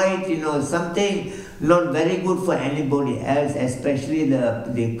to avoid, something not very good for anybody else, especially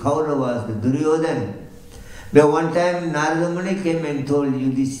the Kauravas, the Duryodhana. But one time Narada Muni came and told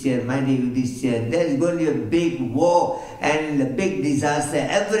Yudhishthira, my dear Yudhishthira, there's going to be a big war and a big disaster,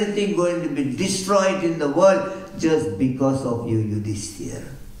 everything going to be destroyed in the world just because of you, Yudhishthira.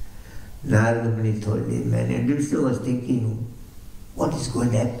 Narada Muni told him, and Yudhishthira was thinking, what is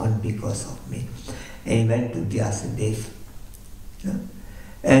going to happen because of me? And he went to Vyasadeva.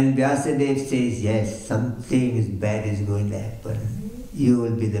 And Vyasadeva says, yes, something is bad is going to happen. You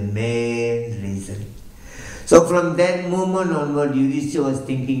will be the main reason. So from that moment onward, Yudhishthira was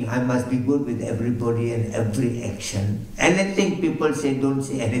thinking, I must be good with everybody and every action. Anything people say, don't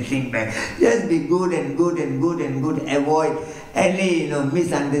say anything bad. Just be good and good and good and good. Avoid any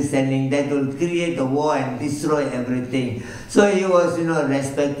misunderstanding that will create a war and destroy everything. So he was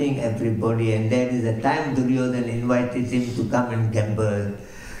respecting everybody, and that is the time Duryodhana invited him to come and gamble.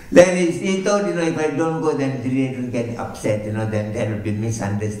 Then he thought, if I don't go, then Duryodhana will get upset, then there will be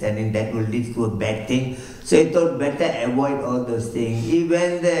misunderstanding, that will lead to a bad thing. So he thought, better avoid all those things. He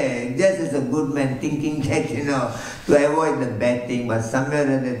went there just as a good man, thinking that, to avoid the bad thing, but somewhere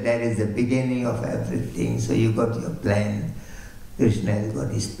or other that is the beginning of everything. So you got your plan. Krishna has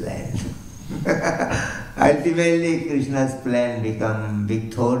got his plan. Ultimately, Krishna's plan become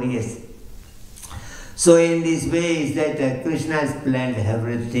victorious. So in this way is that Krishna has planned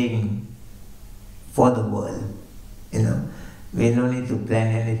everything for the world. We don't need to plan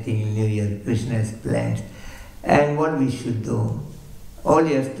anything in New Year. Krishna has planned. And what we should do, all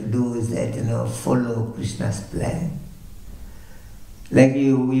you have to do is that, follow Krishna's plan. Like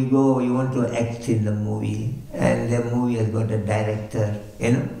you want to act in the movie, and the movie has got a director,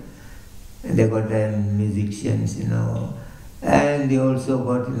 and they got musicians, and they also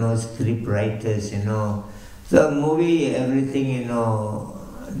got, script writers, So movie, everything,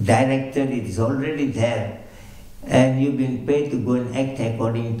 directed, it is already there. And you've been paid to go and act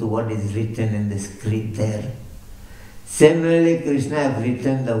according to what is written in the script there. Similarly, Krishna have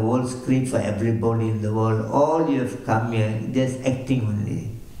written the whole script for everybody in the world. All you have come here, just acting only.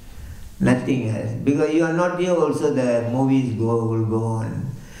 Nothing else. Because you are not here also, the movies will go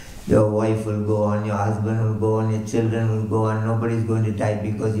on. Your wife will go on, your husband will go on, your children will go on. Nobody is going to die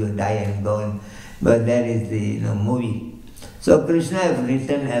because you die and gone. But that is the movie. So Krishna has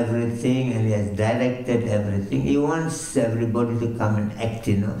written everything and he has directed everything. He wants everybody to come and act,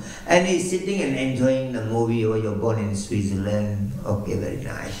 And he's sitting and enjoying the movie. Oh, you're born in Switzerland. Okay, very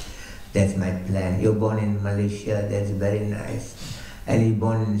nice. That's my plan. You're born in Malaysia. That's very nice. And you're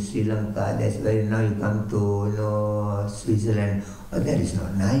born in Sri Lanka. That's very nice. You come to, Switzerland. Oh, that is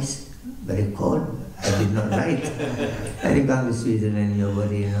not nice. Very cold. I did not write. And you come to Switzerland, you're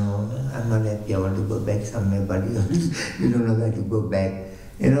worried, I'm not happy, I want to go back somewhere, but you don't know where to go back.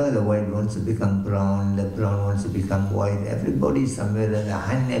 The white wants to become brown, the brown wants to become white. Everybody is somewhere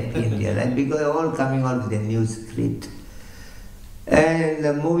unhappy in their life because they're all coming out with a new script. And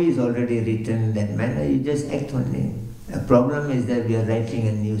the movie is already written in that manner, you just act only. The problem is that we are writing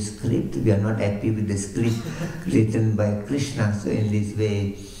a new script, we are not happy with the script written by Krishna. So in this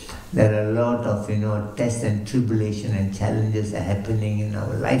way, there are a lot of, tests and tribulation and challenges are happening in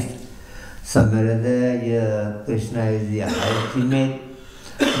our life. Somewhere or other, Krishna is the ultimate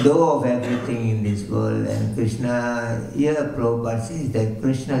door of everything in this world. And Krishna, Prabhupada says that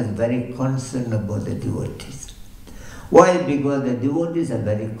Krishna is very concerned about the devotees. Why? Because the devotees are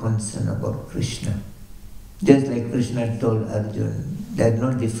very concerned about Krishna. Just like Krishna told Arjuna, there's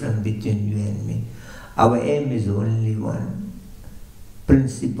no difference between you and me. Our aim is only one.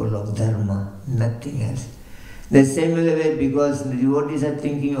 Principle of dharma, nothing else. The same way, because the devotees are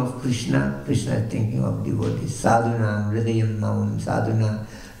thinking of Krishna, Krishna is thinking of devotees. Sadhuna, hridayam mavam, sadhuna,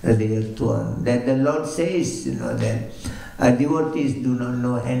 hridayatvam. That the Lord says, that devotees do not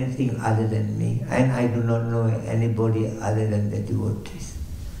know anything other than me, and I do not know anybody other than the devotees.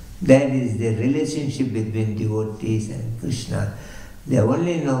 That is the relationship between devotees and Krishna. They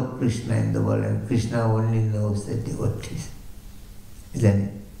only know Krishna in the world, and Krishna only knows the devotees. Isn't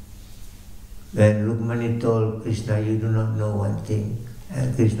it? When Rukmani told Krishna, you do not know one thing,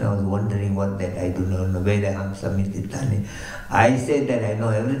 and Krishna was wondering what that I do not know, Vedaham Samititani. I said that I know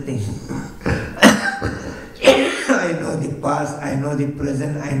everything. I know the past, I know the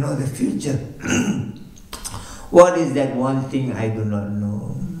present, I know the future. What is that one thing I do not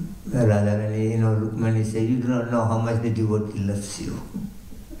know? Radharani, Rukmani said, you do not know how much the devotee loves you.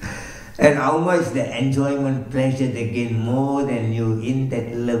 And how much the enjoyment, pleasure they gain more than you in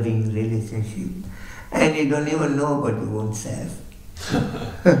that loving relationship. And you don't even know about your own self.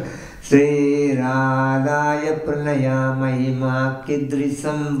 Sri Radhaya Pranaya Mahima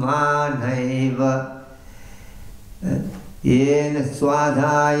Kidrisam Vanaiva. Yena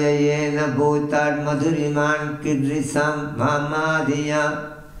swadhaya yena bhutad madhuriman kidrisam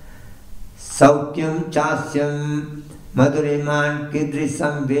mamadhiya saukyam chasyam madhuriman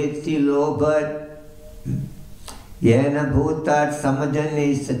kidrisam veti lobhat yena bhutad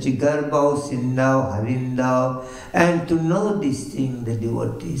samajani sachigarbhau sindau harindau. And to know this thing, the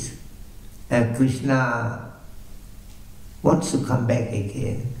devotees, and Krishna wants to come back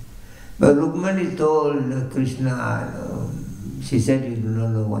again. But Rukmani told Krishna, she said, you do not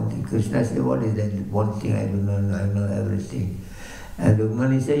know one thing. Krishna said, what is that one thing I do not know? I know everything. And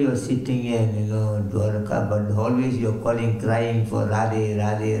Rukmani said, you are sitting in, Dwaraka, but always you are calling, crying for Radhe,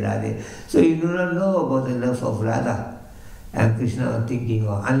 Radhe, Radhe. So you do not know about the love of Radha. And Krishna was thinking,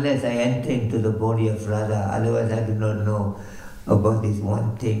 unless I enter into the body of Radha, otherwise I do not know about this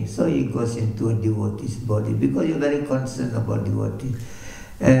one thing. So he goes into a devotee's body because you're very concerned about devotee.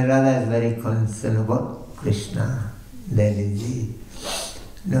 And Radha is very concerned about Krishna. That is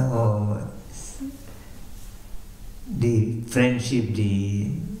the friendship,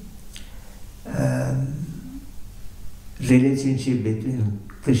 the relationship between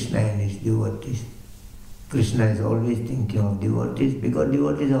Krishna and his devotees. Krishna is always thinking of devotees because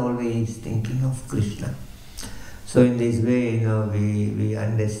devotees are always thinking of Krishna. So in this way, we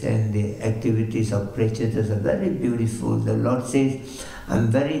understand the activities of preachers are very beautiful. The Lord says, I'm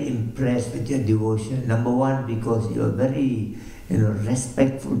very impressed with your devotion. Number one, because you are very,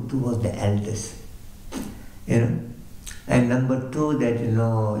 respectful towards the elders. And number two, that you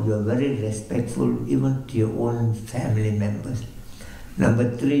are very respectful even to your own family members.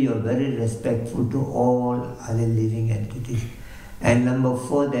 Number three, you are very respectful to all other living entities. And number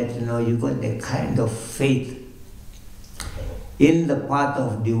four, that you got that kind of faith in the path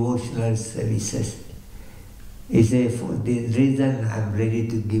of devotional services. He says, for this reason, I'm ready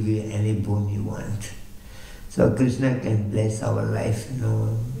to give you any boon you want. So Krishna can bless our life,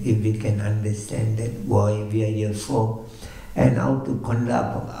 if we can understand that why we are here for, and how to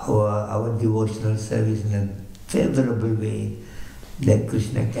conduct our devotional service in a favorable way, that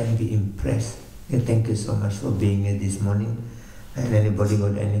Krishna can be impressed. Thank you so much for being here this morning. And anybody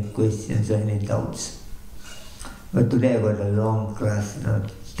got any questions or any doubts? But today I got a long class,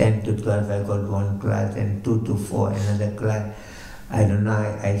 10 to 12 I got one class, and 2 to 4 another class. I don't know,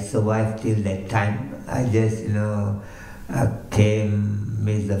 I survived till that time. I just, I came,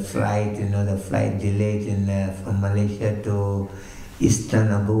 missed the flight, the flight delayed from Malaysia to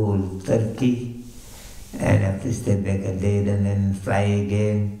Istanbul, Turkey. And I have to stay back a day and then fly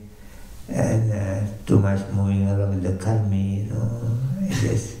again. And too much moving around the Karmi, it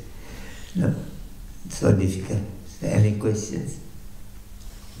just, so difficult. So any questions?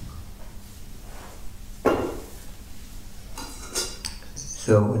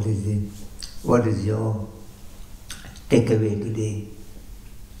 So what is your takeaway today?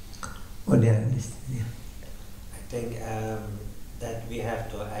 What do you understand? I think that we have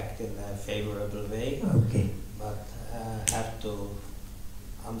to act in a favorable way, Okay. but have to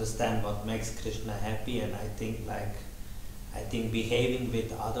understand what makes Krishna happy, and I think behaving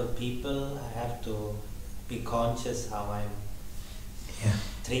with other people, I have to be conscious how I'm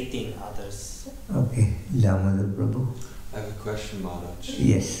treating others. Okay. Damodar Prabhu. I have a question, Maharaj.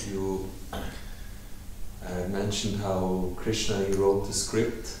 Yes. You mentioned how Krishna he wrote the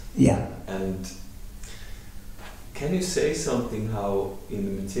script. Yeah. And can you say something how in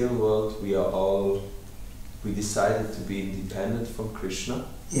the material world we decided to be independent from Krishna?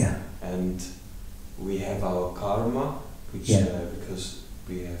 Yeah. And we have our karma, which because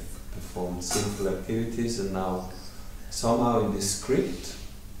we have performed sinful activities, and now somehow in this script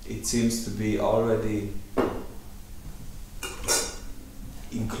it seems to be already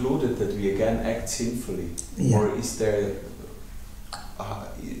included that we again act sinfully. Yeah. Or is there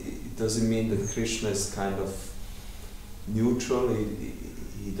it doesn't mean that Krishna is kind of neutral,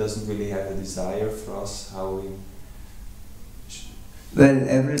 he doesn't really have a desire for us how we Well,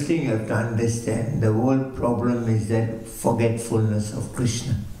 everything you have to understand. The whole problem is that forgetfulness of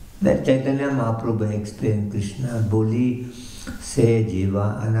Krishna. That Chaitanya Mahaprabhu explained Krishna, Boli se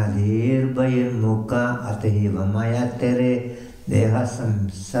jiva anadhir bayir mukha atahiva maya tere deha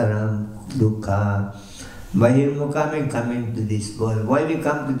samsaram dukkha. Bahir mukha means coming to this world. Why we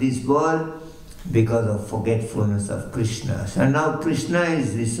come to this world? Because of forgetfulness of Krishna. So now Krishna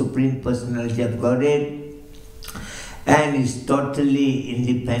is the Supreme Personality of Godhead, and is totally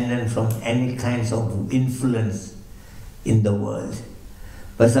independent from any kinds of influence in the world.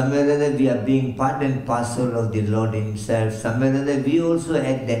 But somewhere or other we are being part and parcel of the Lord Himself. Somewhere or other we also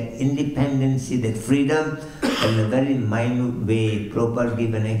have that independency, that freedom in a very minute way. Prabhupada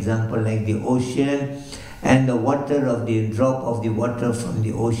give an example like the ocean, and the water of the drop of the water from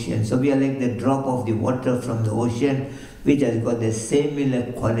the ocean. So we are like the drop of the water from the ocean, which has got the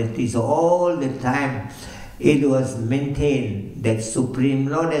similar quality. So all the time it was maintained that Supreme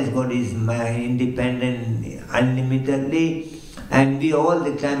Lord has got his mind independent unlimitedly, and we all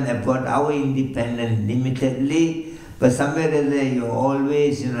the time have got our independence limitedly. But somewhere or other you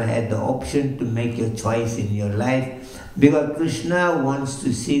always had the option to make your choice in your life, because Krishna wants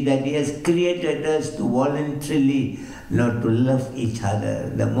to see that he has created us to voluntarily to love each other.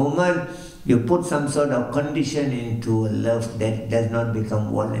 The moment you put some sort of condition into a love, that does not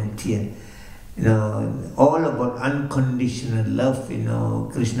become volunteer. All about unconditional love,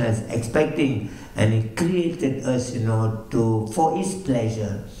 Krishna is expecting, and he created us, for his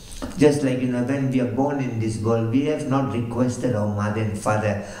pleasure. Just like, when we are born in this world, we have not requested our mother and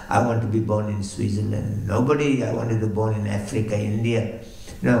father, I want to be born in Switzerland. Nobody, I wanted to be born in Africa, India.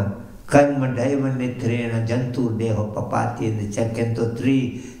 No. Karma Daivannetrena Jantur Deho Papati in the Canto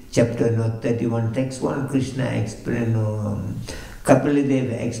 3, chapter 31, text 1, Krishna explained, Kapila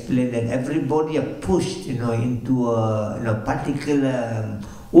explained that everybody are pushed, into a particular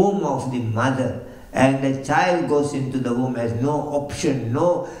womb of the mother, and the child goes into the womb, has no option,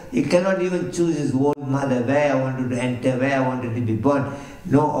 he cannot even choose his own mother, where I wanted to enter, where I wanted to be born,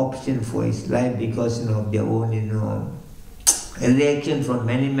 no option for his life because of their own, reaction from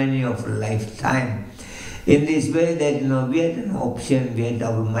many of lifetime. In this way that we had an option, we had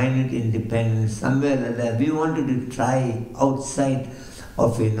our minute independence, somewhere or other we wanted to try outside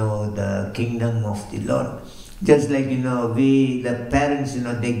of the kingdom of the Lord. Just like we, the parents,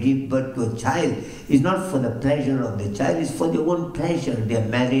 they give birth to a child. It's not for the pleasure of the child, it's for their own pleasure. They are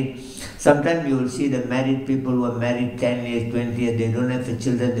married. Sometimes you will see the married people who are married 10 years, 20 years, they don't have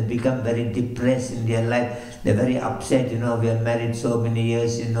children, they become very depressed in their life. They're very upset, we are married so many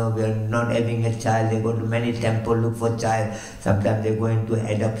years, we are not having a child. They go to many temples, look for a child. Sometimes they go into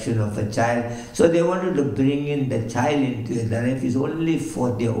adoption of a child. So they wanted to bring in the child into their life is only for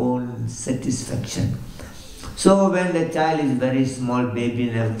their own satisfaction. So when the child is very small baby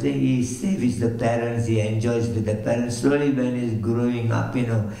and everything, he stays with the parents, he enjoys with the parents. Slowly when he's growing up,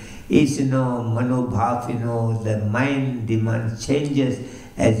 his manobhav, the mind demand changes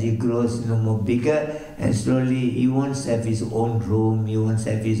as he grows more bigger, and slowly he wants to have his own room, he wants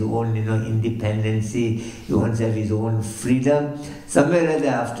to have his own independency, he wants to have his own freedom. Somewhere or other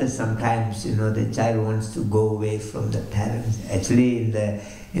after sometimes the child wants to go away from the parents. Actually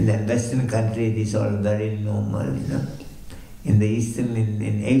in the Western country this is all very normal. In the Eastern,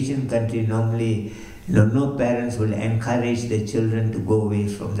 in Asian country normally no parents will encourage the children to go away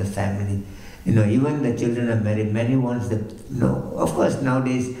from the family. Even the children are married, many wants the, of course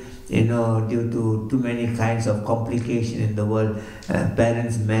nowadays, due to too many kinds of complication in the world,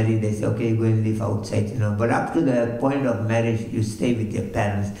 parents marry, they say, okay, go and live outside, but up to the point of marriage, you stay with your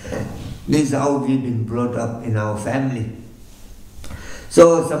parents. This is how we've been brought up in our family.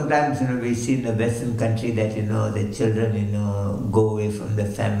 So sometimes, we see in the Western country that, the children, go away from the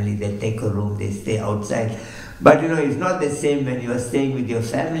family, they take a room, they stay outside. But it's not the same when you are staying with your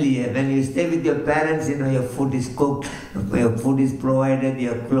family. When you stay with your parents, your food is cooked, your food is provided,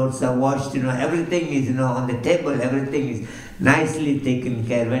 your clothes are washed, everything is on the table, everything is nicely taken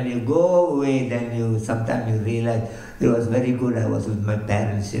care. When you go away, then sometimes you realize it was very good, I was with my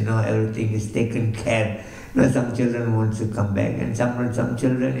parents, everything is taken care. Some children want to come back, and some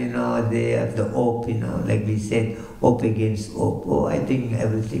children, they have the hope, like we said, hope against hope. Oh, I think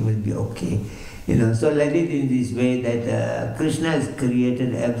everything will be okay. So let it in this way that Krishna has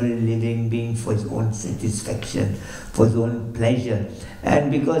created every living being for his own satisfaction, for his own pleasure.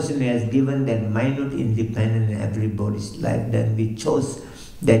 And because he has given that minute independence in everybody's life, then we chose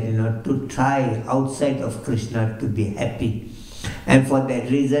that, to try outside of Krishna to be happy. And for that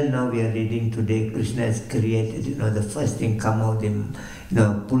reason, now we are reading today, Krishna has created, the first thing come out in,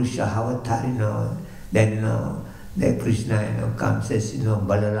 Purusha Avatar, then, the Krishna, comes as,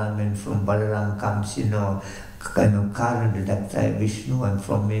 Balaram, and from Balaram comes, Karna Daksha Vishnu, and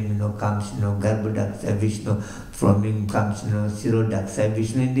from him, comes, Garbha Daksha Vishnu, from him comes, Siro Daksha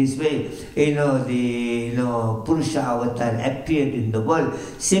Vishnu. In this way, the, Purusha Avatar appeared in the world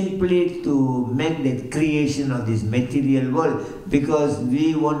simply to make the creation of this material world, because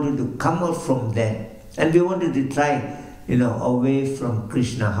we wanted to come out from that, and we wanted to try, away from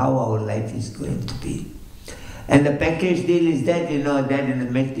Krishna, how our life is going to be. And the package deal is that, that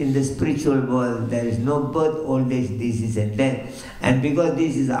in the spiritual world, there is no birth, old age, disease and death. And because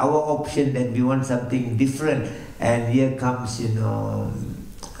this is our option that we want something different, and here comes,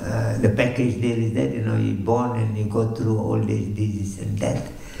 the package deal is that, you're born and you go through old age, disease and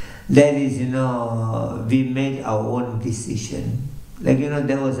death. That is, we made our own decision. Like,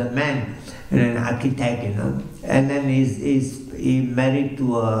 there was a man, an architect, and then he married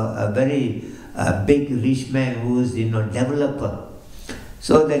to a very big rich man who is, developer.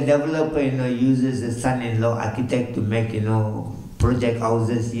 So the developer, uses the son-in-law architect to make, project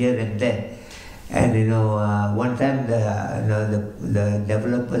houses here and there. And one time the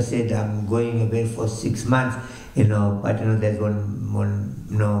developer said, I'm going away for 6 months, but there's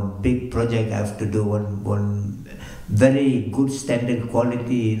one big project I have to do, one very good standard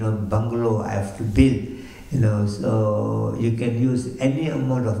quality bungalow I have to build, so you can use any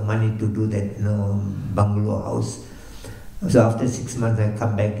amount of money to do that bungalow house. So after 6 months I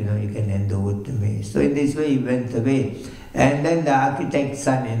come back, you can hand over to me. So in this way he went away. And then the architect's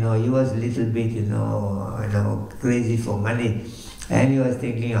son, he was a little bit, crazy for money. And he was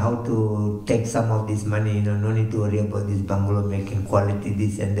thinking how to take some of this money, no need to worry about this bungalow making quality,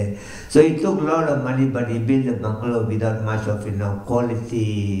 this and that. So he took a lot of money, but he built a bungalow without much of,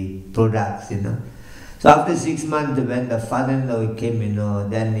 quality products, So after 6 months, when the father-in-law came,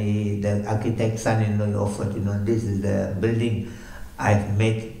 then the architect's son-in-law offered, this is the building I've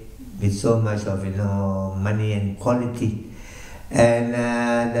made with so much of, money and quality. And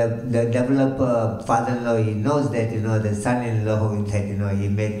the developer father-in-law, he knows that, the son-in-law that, he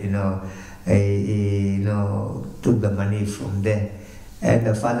made, he took the money from there. And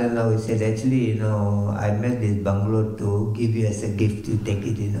the father-in-law said, actually, I made this bungalow to give you as a gift, you take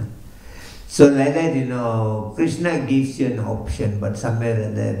it, So like that, Krishna gives you an option, but somewhere or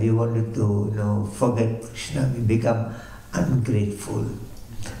other we wanted to, forget Krishna, we become ungrateful.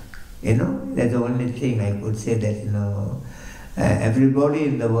 That's the only thing I could say, that, everybody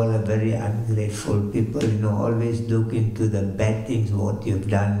in the world are very ungrateful. People, always look into the bad things, what you've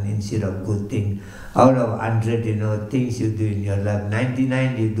done, instead of good things. Out of 100, things you do in your life,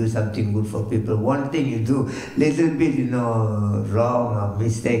 99 you do something good for people. One thing you do, little bit, wrong or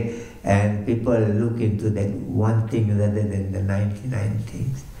mistake, and people look into that one thing rather than the 99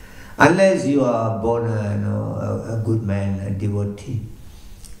 things. Unless you are born a good man, a devotee.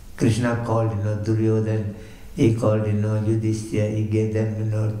 Krishna called, Duryodhana. He called, Yudhishthira, he gave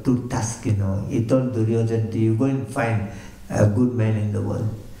them, 2 tasks, He told Duryodhana, you go and find a good man in the world.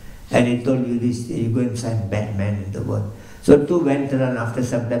 And he told Yudhishthira, you go and find bad man in the world. So 2 went around, after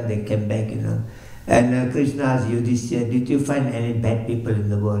some time they came back, And Krishna asked Yudhishthira, did you find any bad people in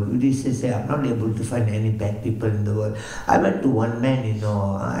the world? Yudhishthira said, I'm not able to find any bad people in the world. I went to one man,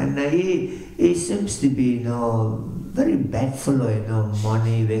 and he seems to be, very bad fellow,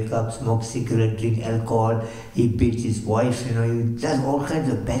 morning, wake up, smoke cigarette, drink alcohol, he beats his wife, he does all kinds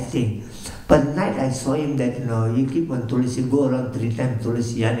of bad things. But at night I saw him that, he keep on Tulasi, go around 3 times,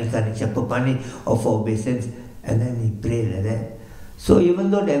 Tulasi, Yanikani, Chapapani, offer obeisance, and then he pray like that. So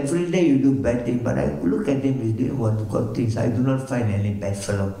even though every day you do bad things, but I look at him, he's doing what good things, I do not find any bad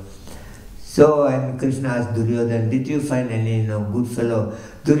fellow. So, and Krishna asked Duryodhana, did you find any good fellow?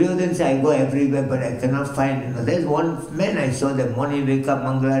 Duryodhana said, I go everywhere, but I cannot find, there's one man I saw that morning, wake up,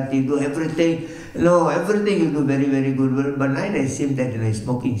 Mangalati, do everything, everything you do very, very good, but night I see him that, he's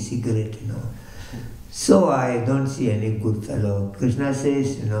smoking cigarette, So I don't see any good fellow. Krishna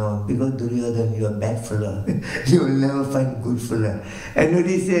says, because Duryodhana, you are a bad fellow. You will never find good fellow. And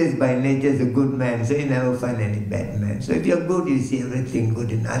Nudi says, by nature is a good man, so you never find any bad man. So if you're good, you see everything good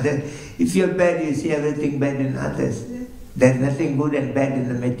in others. If you're bad, you see everything bad in others. There's nothing good and bad in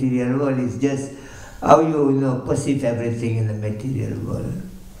the material world. It's just how you, perceive everything in the material world.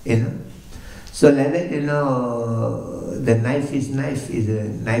 So like that, the knife is knife. A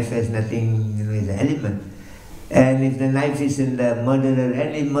knife has nothing, is an element. And if the knife is in the murderer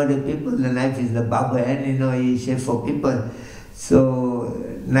and he murder people, the knife is the barber and he shave for people. So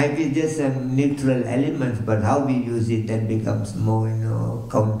knife is just a neutral element, but how we use it then becomes more,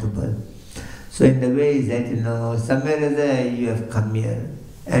 countable. So in the way is that, somewhere or other you have come here.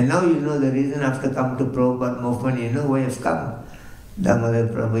 And now you know the reason after come to Prabhupada movement, you know why you have come. Damodar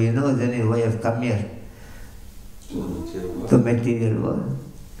Prabhu, you know then why you have come here. To material world.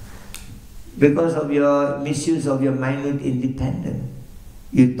 Because of your misuse of your minute independence.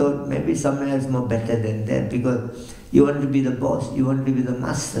 You thought maybe someone else more better than that because you want to be the boss, you want to be the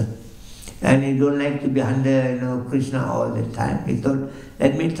master. And you don't like to be under Krishna all the time. You thought,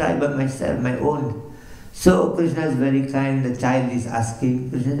 let me try by myself, my own. So Krishna is very kind, the child is asking,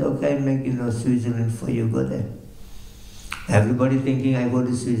 Krishna says, okay, I'll make Switzerland for you, go there. Everybody thinking I go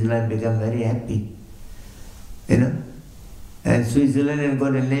to Switzerland, become very happy. And Switzerland has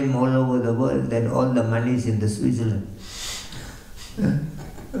got a name all over the world that all the money is in the Switzerland.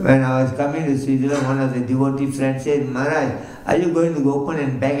 When I was coming to Switzerland, one of the devotee friends said, Maharaj, are you going to go open a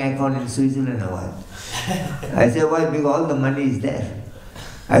bank account in Switzerland or what? I said, why? Because all the money is there.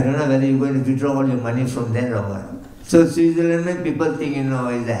 I don't know whether you're going to withdraw all your money from there or what. So Switzerland, people think, is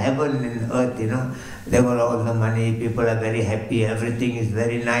a heaven in earth, They got all the money, people are very happy, everything is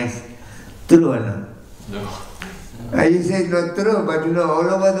very nice. True or not? No. You say it's not true, but all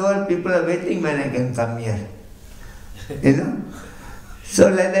over the world people are waiting when I can come here. So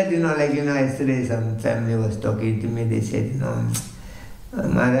like that, yesterday some family was talking to me, they said,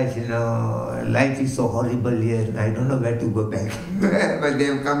 Maharaj, life is so horrible here, I don't know where to go back. But they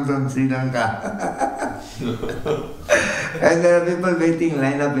have come from Sri Lanka. And there are people waiting,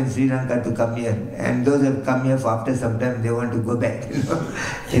 line up in Sri Lanka to come here. And those who have come here for after some time, they want to go back.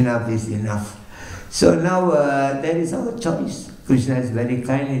 Enough is enough. So now there is our choice. Krishna is very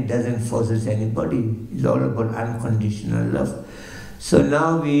kind, he doesn't force anybody. It's all about unconditional love. So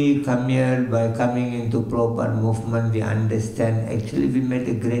now we come here, by coming into proper movement, we understand actually we made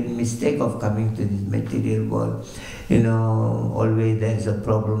a great mistake of coming to this material world. Always there's a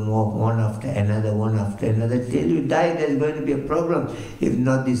problem, one after another. Till you die, there's going to be a problem. If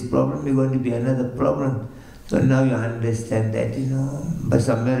not this problem, there's going to be another problem. So now you understand that, But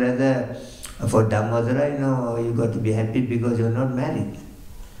somewhere or other, for Damodara, you got to be happy because you're not married.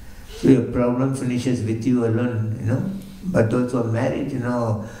 So your problem finishes with you alone, But those who are married,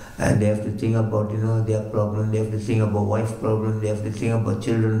 and they have to think about, their problem, they have to think about wife problem, they have to think about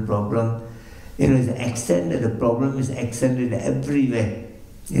children problem. It's extended, the problem is extended everywhere,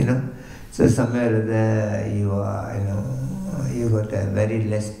 So somewhere or other you are, you got a very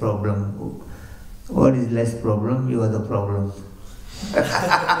less problem. What is less problem? You are the problem.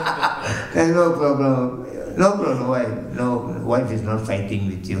 There's no problem. No problem. Why? No, wife is not fighting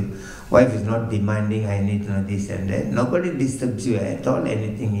with you. Wife is not demanding, I need this and that. Nobody disturbs you at all,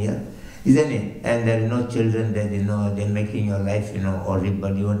 anything here. Isn't it? And there are no children that, they're making your life,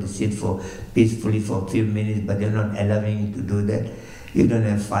 horrible. You want to sit peacefully for a few minutes, but they're not allowing you to do that. You don't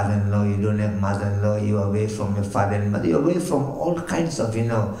have father-in-law, you don't have mother-in-law, you're away from your father and mother, you're away from all kinds of,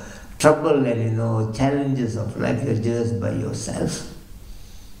 trouble and, challenges of life. You're just by yourself.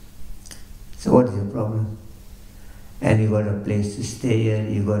 So what is your problem? And you got a place to stay here,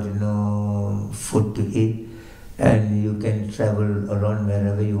 you got food to eat, and you can travel around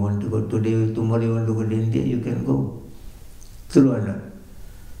wherever you want to go. Today, tomorrow you want to go to India, you can go. True or not?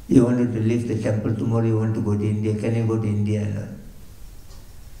 You wanted to leave the temple, tomorrow you want to go to India, can you go to India or not?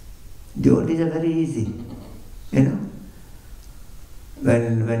 Devotees are very easy,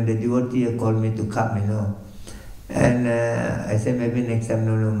 When the devotee called me to come, and I said maybe next time,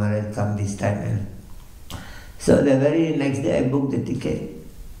 no, Maharaj, come this time. So the very next day I booked the ticket.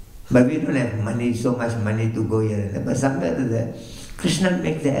 But we don't have money, so much money to go here and there. But somewhere there, Krishna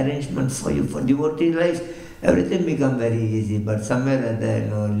makes the arrangement for you. For devotee life, everything becomes very easy. But somewhere there,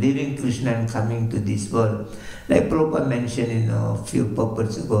 leaving Krishna and coming to this world, like Prabhupada mentioned, a few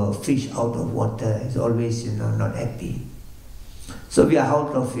purports ago, a fish out of water is always, not happy. So we are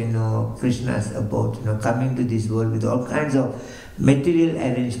out of, Krishna's abode, coming to this world with all kinds of material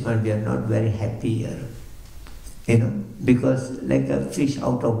arrangement. We are not very happy here. Because like a fish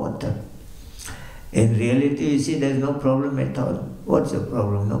out of water. In reality, you see, there's no problem at all. What's your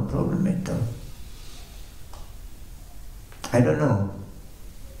problem? No problem at all. I don't know.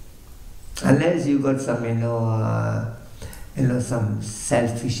 Unless you got some, some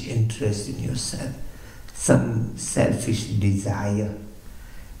selfish interest in yourself, some selfish desire,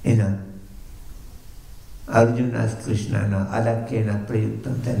 Arjuna asked Krishna, Alakena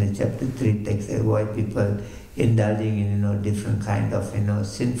Prayuktam, then chapter 3 text, why people indulging in different kind of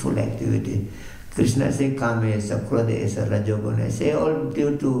sinful activity. Krishna say Kama esa, Krodha esa, Rajoguna. Say all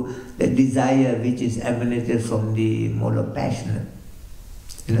due to the desire which is emanated from the mode of passion.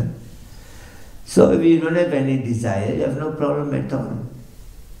 So if you don't have any desire, you have no problem at all.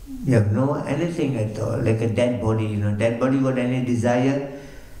 You have no anything at all. Like a dead body, dead body got any desire?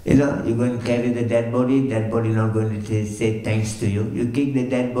 You're going to carry the dead body not going to say thanks to you. You kick the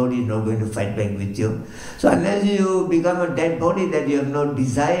dead body, it's not going to fight back with you. So unless you become a dead body, that you have no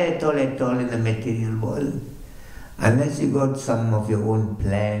desire at all in the material world. Unless you got some of your own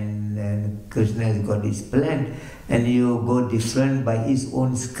plan, and Krishna has got his plan, and you go different by his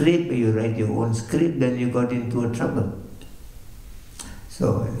own script, you write your own script, then you got into a trouble.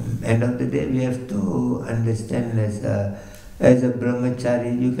 So at the end of the day, we have to understand as a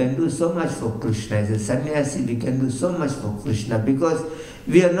brahmachari, you can do so much for Krishna. As a sannyasi, we can do so much for Krishna because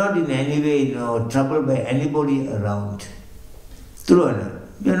we are not in any way, troubled by anybody around. True or not?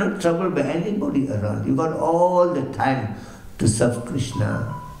 We are not troubled by anybody around. You got all the time to serve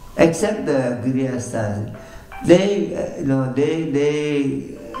Krishna, except the Grihasthas. they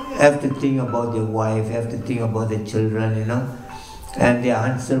have to think about their wife, have to think about their children, and they are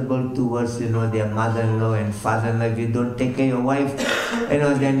answerable towards, their mother-in-law and father-in-law. If you don't take care of your wife,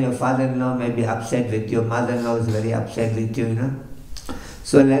 then your father-in-law may be upset with you, mother-in-law is very upset with you,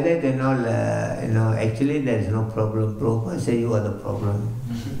 So like that actually there is no problem. Prabhupada say you are the problem.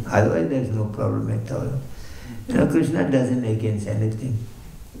 Otherwise there is no problem at all. Krishna doesn't against anything.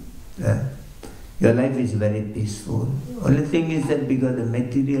 Your life is very peaceful. Only thing is that because the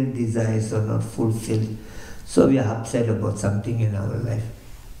material desires are not fulfilled, so we are upset about something in our life.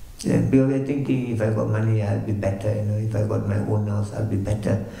 Because we are thinking, if I got money, I'll be better. If I got my own house, I'll be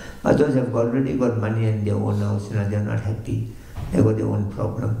better. But those who have already got money and their own house, they are not happy. They got their own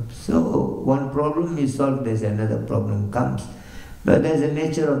problem. So one problem is solved, there's another problem comes. But there's the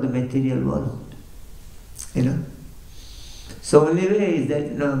nature of the material world. So only way is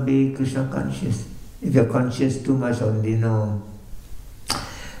that be Krishna conscious. If you're conscious too much on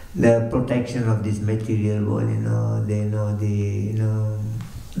the protection of this material world, the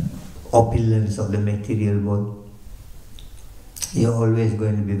opulence of the material world, you're always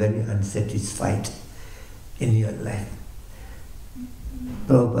going to be very unsatisfied in your life.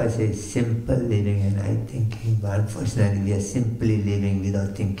 Prabhupada says simple living and high thinking, but unfortunately we are simply living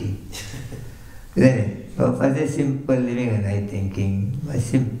without thinking. Isn't it? Prabhupada says simple living and high thinking, but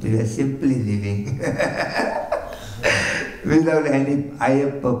we are simply living without any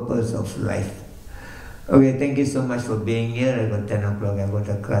higher purpose of life. Okay, thank you so much for being here. I got 10 o'clock, I got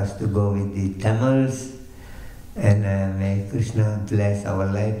a class to go with the Tamils, and may Krishna bless our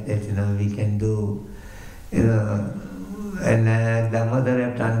life that we can do, and the mother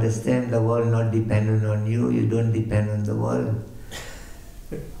have to understand the world not dependent on you, you don't depend on the world.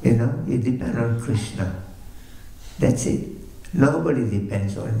 You depend on Krishna. That's it. Nobody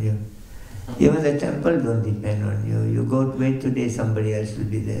depends on you. Even the temple don't depend on you. You go wait today, somebody else will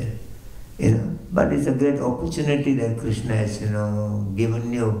be there. But it's a great opportunity that Krishna has,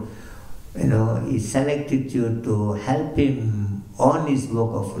 given you. He selected you to help him on his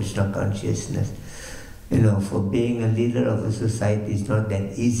work of Krishna consciousness. For being a leader of a society is not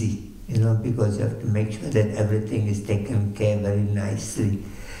that easy, because you have to make sure that everything is taken care very nicely.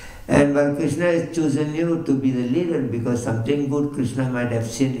 And while Krishna has chosen you to be the leader, because something good Krishna might have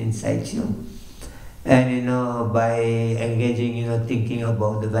seen inside you. And by engaging, thinking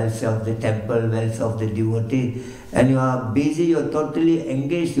about the welfare of the temple, welfare of the devotee, and you are busy, you're totally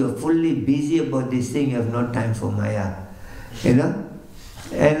engaged, you're fully busy about this thing, you have no time for Maya.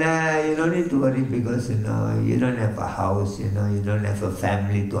 And you don't need to worry because you don't have a house, you don't have a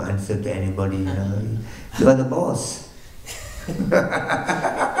family to answer to anybody, you are the boss.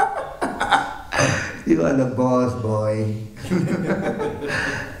 You are the boss, boy.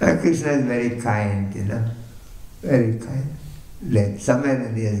 Krishna is very kind, very kind. Like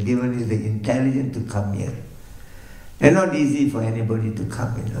somewhere he has given you the intelligence to come here. It's not easy for anybody to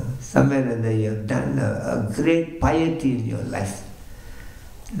come, Somewhere you have done a great piety in your life.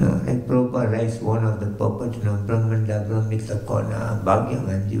 Like Prabhupada writes one of the purport, Brahmanda, Brahmita, Kona, Bhagyam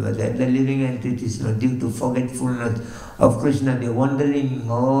and Jiva, that the living entities, due to forgetfulness of Krishna, they're wandering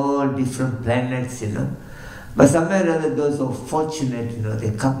all different planets, But somewhere or other, those who are fortunate,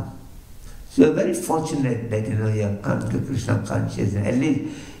 they come. So you're very fortunate that, you have come to Krishna consciousness. At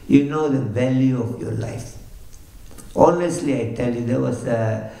least you know the value of your life. Honestly, I tell you, there was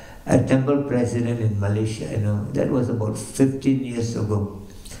a temple president in Malaysia, that was about 15 years ago.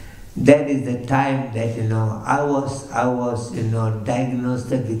 That is the time that I was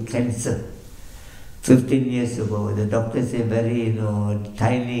diagnosed with cancer 15 years ago. The doctor said very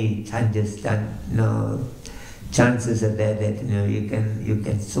tiny chances are there that you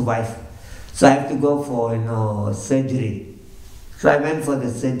can survive. So I have to go for surgery. So I went for the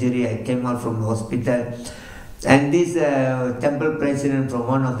surgery. I came out from the hospital, and this temple president from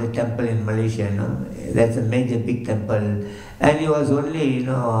one of the temple in Malaysia, that's a major big temple. And he was only,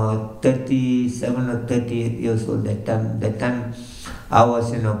 37 or 38 years old that time. That time I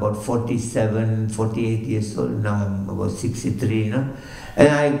was, about 47, 48 years old. Now I'm about 63, And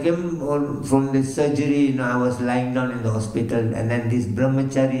I came from the surgery, I was lying down in the hospital. And then this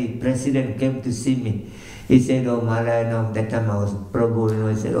brahmachari president came to see me. He said, "Oh, Maharaj, that time I was Prabhu,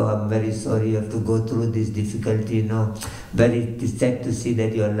 he said, "Oh, I'm very sorry you have to go through this difficulty, Very sad to see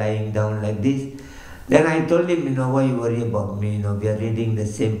that you are lying down like this." Then I told him, why you worry about me? We are reading the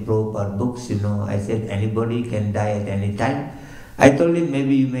same Prabhupada books, I said, anybody can die at any time. I told him,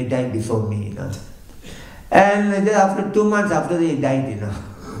 maybe you may die before me, And then after 2 months after he died,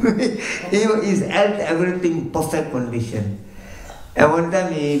 his health, everything, perfect condition. And one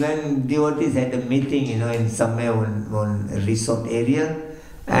time even devotees had a meeting, in somewhere on a resort area,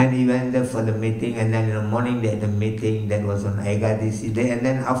 and he went there for the meeting, and then in the morning they had a meeting that was on Ekadasi day, and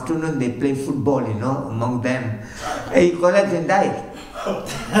then afternoon they play football, among them. And he collapsed and died.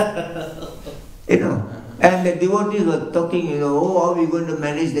 And the devotees were talking, oh, how are we going to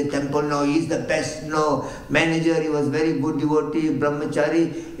manage the temple now? He's the best, manager. He was very good devotee,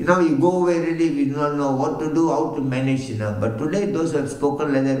 brahmachari. You go away really, we don't know what to do, how to manage, But today, those who have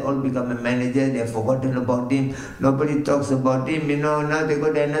spoken like that all become a manager. They have forgotten about him. Nobody talks about him, Now they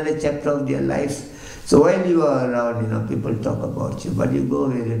got another chapter of their lives. So while you are around, people talk about you. But you go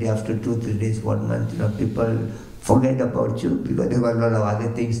away really after 2-3 days, 1 month, people forget about you because they got a lot of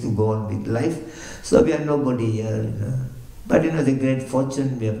other things to go on with life. So we are nobody here, But the great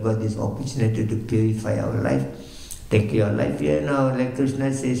fortune, we have got this opportunity to purify our life, take your life here like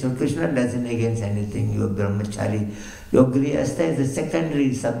Krishna says. So Krishna doesn't against anything. Your brahmachari, your grihastha is a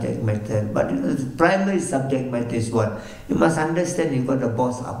secondary subject matter. But the primary subject matter is what? You must understand you got a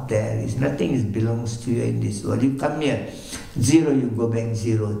boss up there. It's nothing belongs to you in this world. You come here, 0, you go back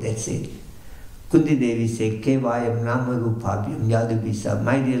 0, that's it. Kunti Devi said, Kevayam Namarupabhyam Yadubisa,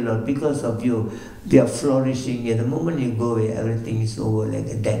 my dear Lord, because of you, we are flourishing here. The moment you go away, everything is over like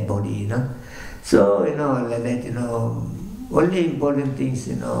a dead body, So, like that, only important things,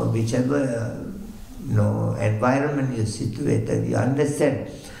 whichever, environment you're situated, you understand.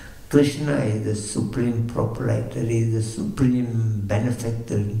 Krishna is the supreme proprietor, he is the supreme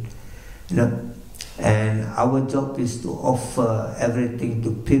benefactor, And our job is to offer everything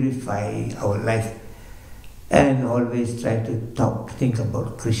to purify our life and always try to think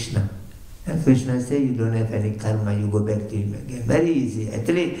about Krishna. And Krishna says, you don't have any karma, you go back to him again. Very easy.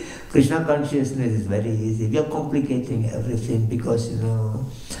 Actually, Krishna consciousness is very easy. We are complicating everything because,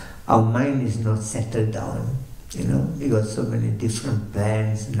 our mind is not settled down. We got so many different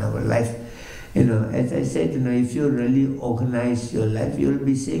plans in our life. As I said, if you really organize your life, you will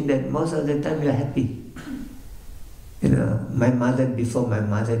be seeing that most of the time you're happy. My mother, before my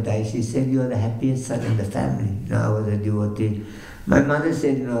mother died, she said, you are the happiest son in the family. I was a devotee. My mother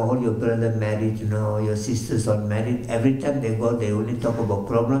said, all your brothers married, your sisters all married. Every time they go, they only talk about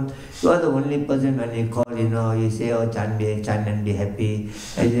problems. You are the only person when you call, you say, oh, Chandan, be happy.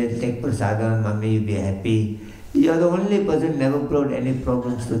 I said, take prasadam, mommy, you be happy. You are the only person never brought any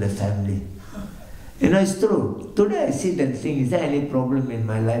problems to the family. It's true. Today I see that thing, is there any problem in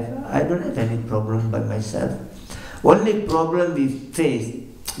my life? I don't have any problem by myself. Only problem we face,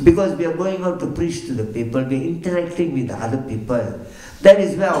 because we are going out to preach to the people, we are interacting with other people. That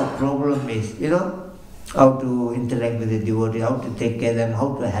is where our problem is, how to interact with the devotee, how to take care of them,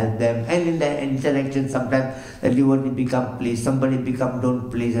 how to help them. And in that interaction, sometimes the devotee become pleased, somebody become don't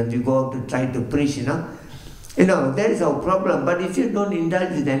please, and we go out to try to preach, that is our problem. But if you don't indulge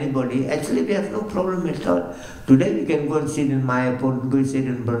with anybody, actually we have no problem at all. Today we can go and sit in Mayapur, go sit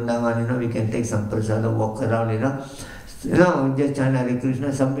in Vrindavan, we can take some prasada, walk around, just chant Hare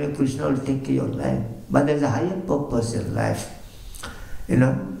Krishna, somewhere Krishna will take care of your life. But there's a higher purpose in life.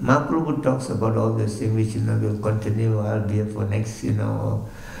 Mahaprabhu talks about all those things which, will continue. I'll be here for next, a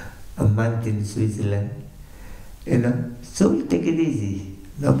month in Switzerland. So we take it easy.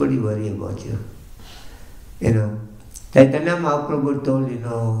 Nobody worry about you. Chaitanya Mahaprabhu told,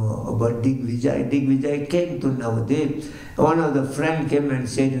 about Digvijay. Digvijay came to Navadip. One of the friends came and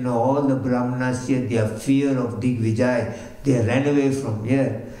said, all the Brahmanas here, they have fear of Digvijay. They ran away from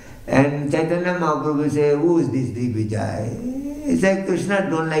here. And Chaitanya Mahaprabhu said, who is this Digvijay? He said, Krishna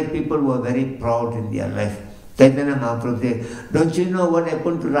don't like people who are very proud in their life. Chaitanya Mahaprabhu said, don't you know what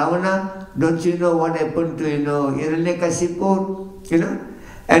happened to Ravana? Don't you know what happened to, Hiranyakasipu?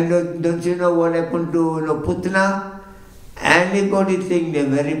 And don't you know what happened to Putna? Anybody think they're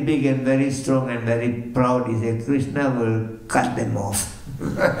very big and very strong and very proud, he said, Krishna will cut them off.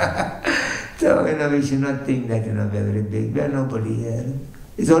 So, we should not think that, we are very big. We are nobody here.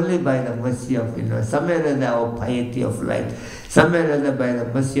 It's only by the mercy of, somewhere or other our piety of life, somewhere or other by the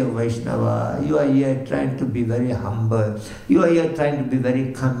mercy of Vaishnava, you are here trying to be very humble. You are here trying to be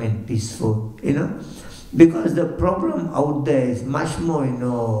very calm and peaceful, Because the problem out there is much more,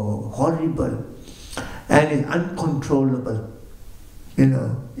 horrible and is uncontrollable. You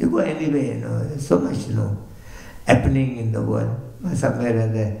go anywhere, there's so much, happening in the world. Somewhere or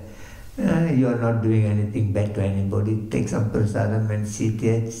other, you are not doing anything bad to anybody. Take some prasadam and sit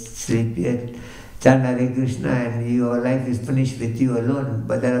here, sleep here, chant Hare Krishna, and your life is finished with you alone.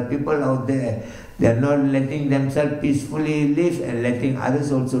 But there are people out there, they are not letting themselves peacefully live and letting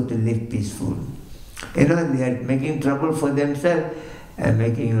others also to live peaceful. They are making trouble for themselves and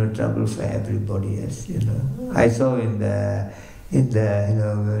making trouble for everybody else. I saw in the in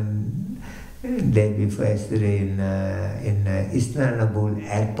the day before yesterday in Istanbul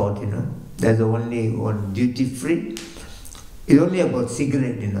airport, there's only one duty free. It's only about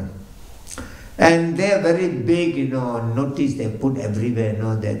cigarette, and they are very big, notice they put everywhere,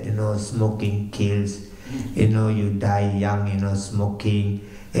 that smoking kills, you die young, smoking,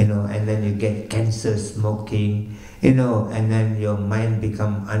 and then you get cancer smoking, and then your mind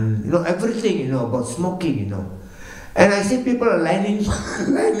become everything, about smoking, And I see people are lining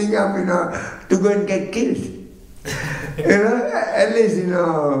up, to go and get killed. At least,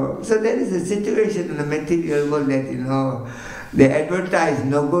 so there is a situation in the material world that, they advertise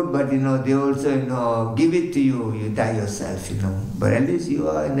no good, but they also give it to you, you die yourself, But at least you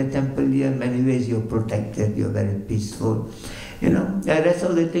are in the temple here, in many ways you're protected, you're very peaceful. The rest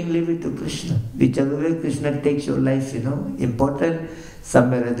of the thing, leave it to Krishna. Whichever way Krishna takes your life, important,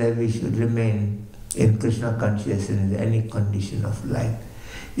 somewhere or other we should remain in Krishna consciousness in any condition of life.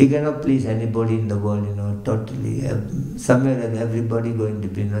 You cannot please anybody in the world, totally. Somewhere or other everybody going to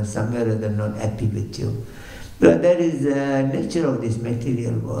be, somewhere or other not happy with you. But that is the nature of this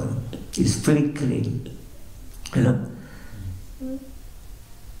material world. It's flickering,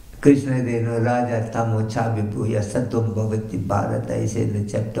 Krishna, Raja Tamo Chavipuya Satum Bhavati Bharata, he said in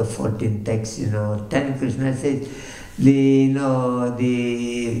the chapter 14 text, 10 Krishna says, the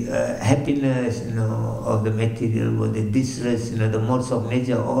happiness, of the material world, the distress, the modes of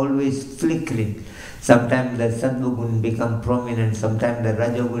nature are always flickering. Sometimes the sattva gun become prominent, sometimes the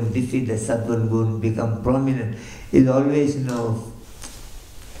raja gun defeat the sattva gun become prominent. It's always,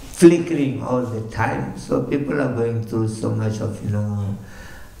 flickering all the time. So people are going through so much of,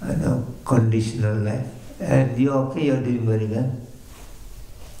 conditional life. And you're okay, you're doing very well.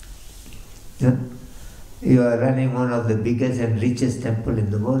 Yeah? You are running one of the biggest and richest temple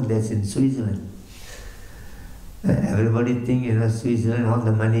in the world, that's in Switzerland. Everybody think, Switzerland, all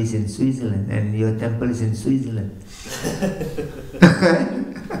the money is in Switzerland, and your temple is in Switzerland.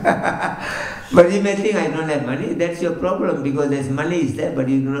 But you may think, I don't have money, that's your problem, because there's money is there, but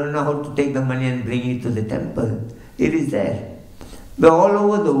you don't know how to take the money and bring it to the temple. It is there. But all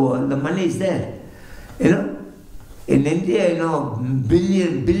over the world, the money is there. In India,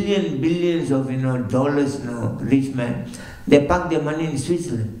 billions of, dollars, rich men, they park their money in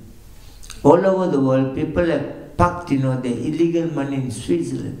Switzerland. All over the world, people have parked, their illegal money in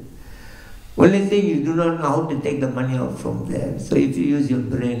Switzerland. Only thing, you do not know how to take the money out from there. So if you use your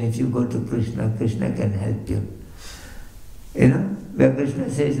brain, if you go to Krishna, Krishna can help you. Where Krishna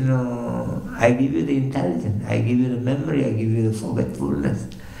says, I give you the intelligence, I give you the memory, I give you the forgetfulness.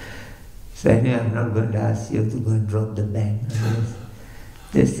 So anyway, I'm not going to ask you to go and drop the bank.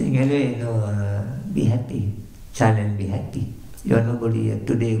 This thing, anyway, be happy. Chant and be happy. You are nobody here.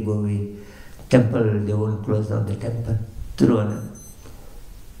 Today you go away. Temple, they won't close down the temple. True.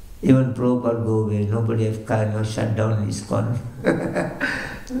 Even Prabhupada go away. Nobody have shut down his corner.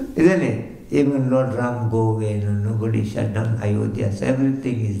 Isn't it? Even Lord Ram go away. Nobody shut down Ayodhya. So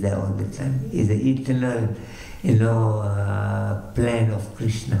everything is there all the time. It's the eternal, plan of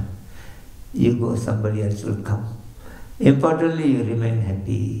Krishna. You go, somebody else will come. Importantly, you remain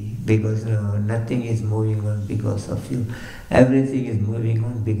happy because nothing is moving on because of you. Everything is moving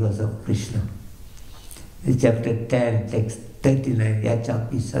on because of Krishna. In chapter 10, text 39,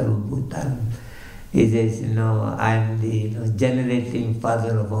 Yachapi Sarvabhutam. He says, I am the generating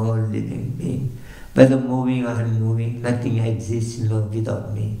father of all living beings. Whether moving or unmoving, nothing exists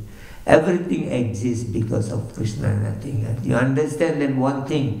without me. Everything exists because of Krishna, nothing else. You understand that one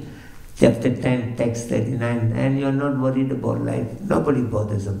thing? Chapter 10, text 39, and you're not worried about life. Nobody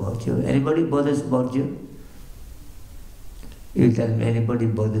bothers about you. Anybody bothers about you? You tell me, anybody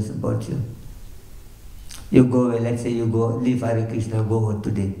bothers about you? You go away, let's say you go, leave Hare Krishna, go over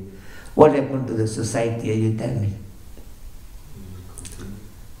today. What happened to the society? You tell me.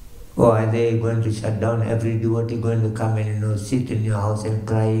 Or are they going to shut down? Every devotee going to come and sit in your house and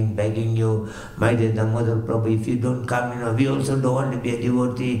crying, begging you, my dear Damodar Prabhu, if you don't come, we also don't want to be a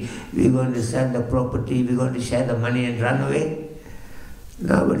devotee. We're going to sell the property, we're going to share the money and run away.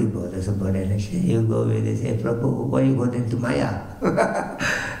 Nobody bothers about anything. You go away, they say, Prabhu, why you got into Maya?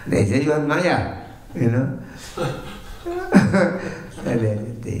 They say you are Maya,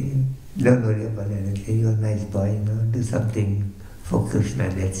 Anything. Don't worry about anything. You're a nice boy, do something for Krishna,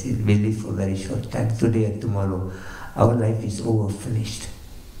 that's it. We live for a very short time. Today and tomorrow, our life is over, finished.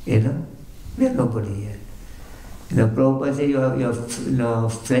 We are nobody here. Prabhupada says you're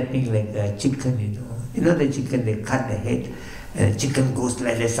flapping like a chicken, the chicken, they cut the head, and the chicken goes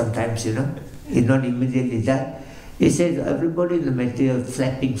like that sometimes, It's not immediately die. He says everybody in the material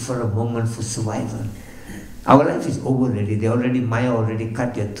flapping for a moment for survival. Our life is over already. Maya already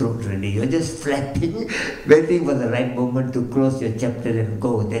cut your throat already. You're just flapping, waiting for the right moment to close your chapter and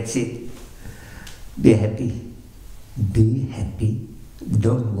go. That's it. Be happy. Be happy.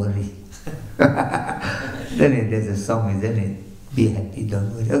 Don't worry. There's a song, isn't it? Be happy,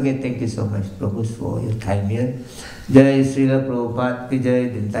 don't worry. Okay, thank you so much, Prabhu, for your time here. Jai Srila Prabhupada ki Jai,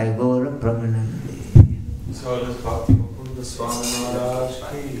 Dintai Gaura Pramanandi. So does Bhakti Mukunda Swami Maharaj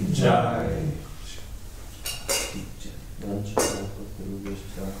ki Jai.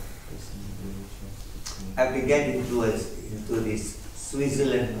 I began into this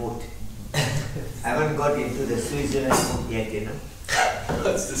Switzerland mood. I haven't got into the Switzerland mood yet, you know.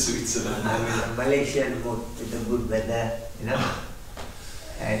 What's the Switzerland? I'm in a Malaysian mood with the good weather, you know.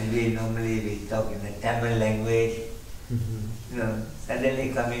 And we talk in the Tamil language. You know, suddenly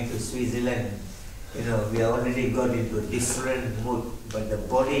coming to Switzerland, you know, we already got into a different mood, but the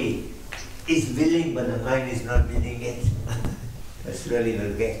body is willing, but the mind is not willing yet. But slowly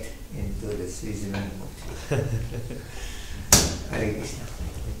we'll get into the Switzerland mood. Hare Krishna.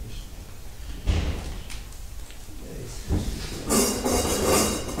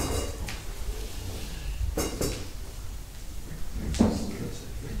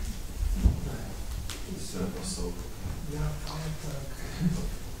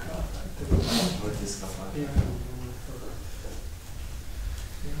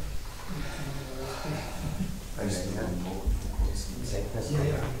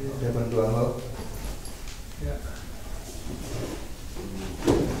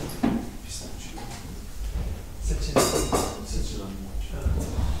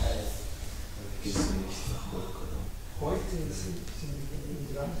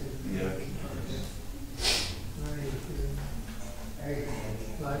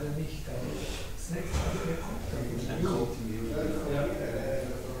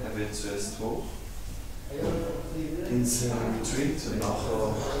 Ins Retreat und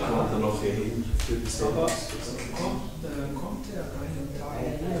nachher kommt er noch hier hin für die Sonntag. Kommt er einen Tag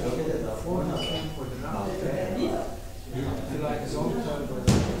vorher oder nachher? Vielleicht Sonntag oder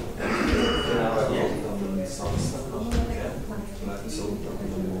Genau, dann Samstag nach dem Camp, vielleicht Sonntag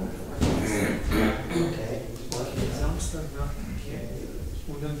oder morgen. Samstag nach dem Camp.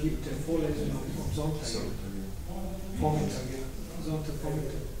 Und dann gibt er Vorlesungen am Sonntag. Vormittag, ja. Sonntag,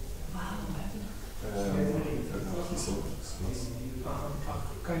 Vormittag.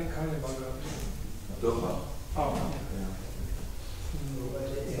 Keine Bagger. Doch auch. Ah, ja.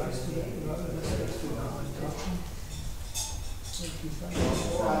 Weißt du, was du da antragen?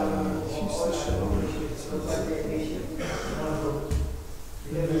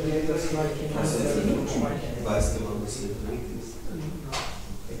 Weißt du, wann das Lied ist?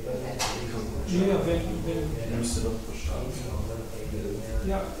 Ja, wenn musst du noch verstanden.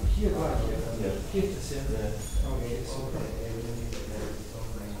 Ja, hier gleich, ja. Ja. Geht es ja? Ja. Okay, super.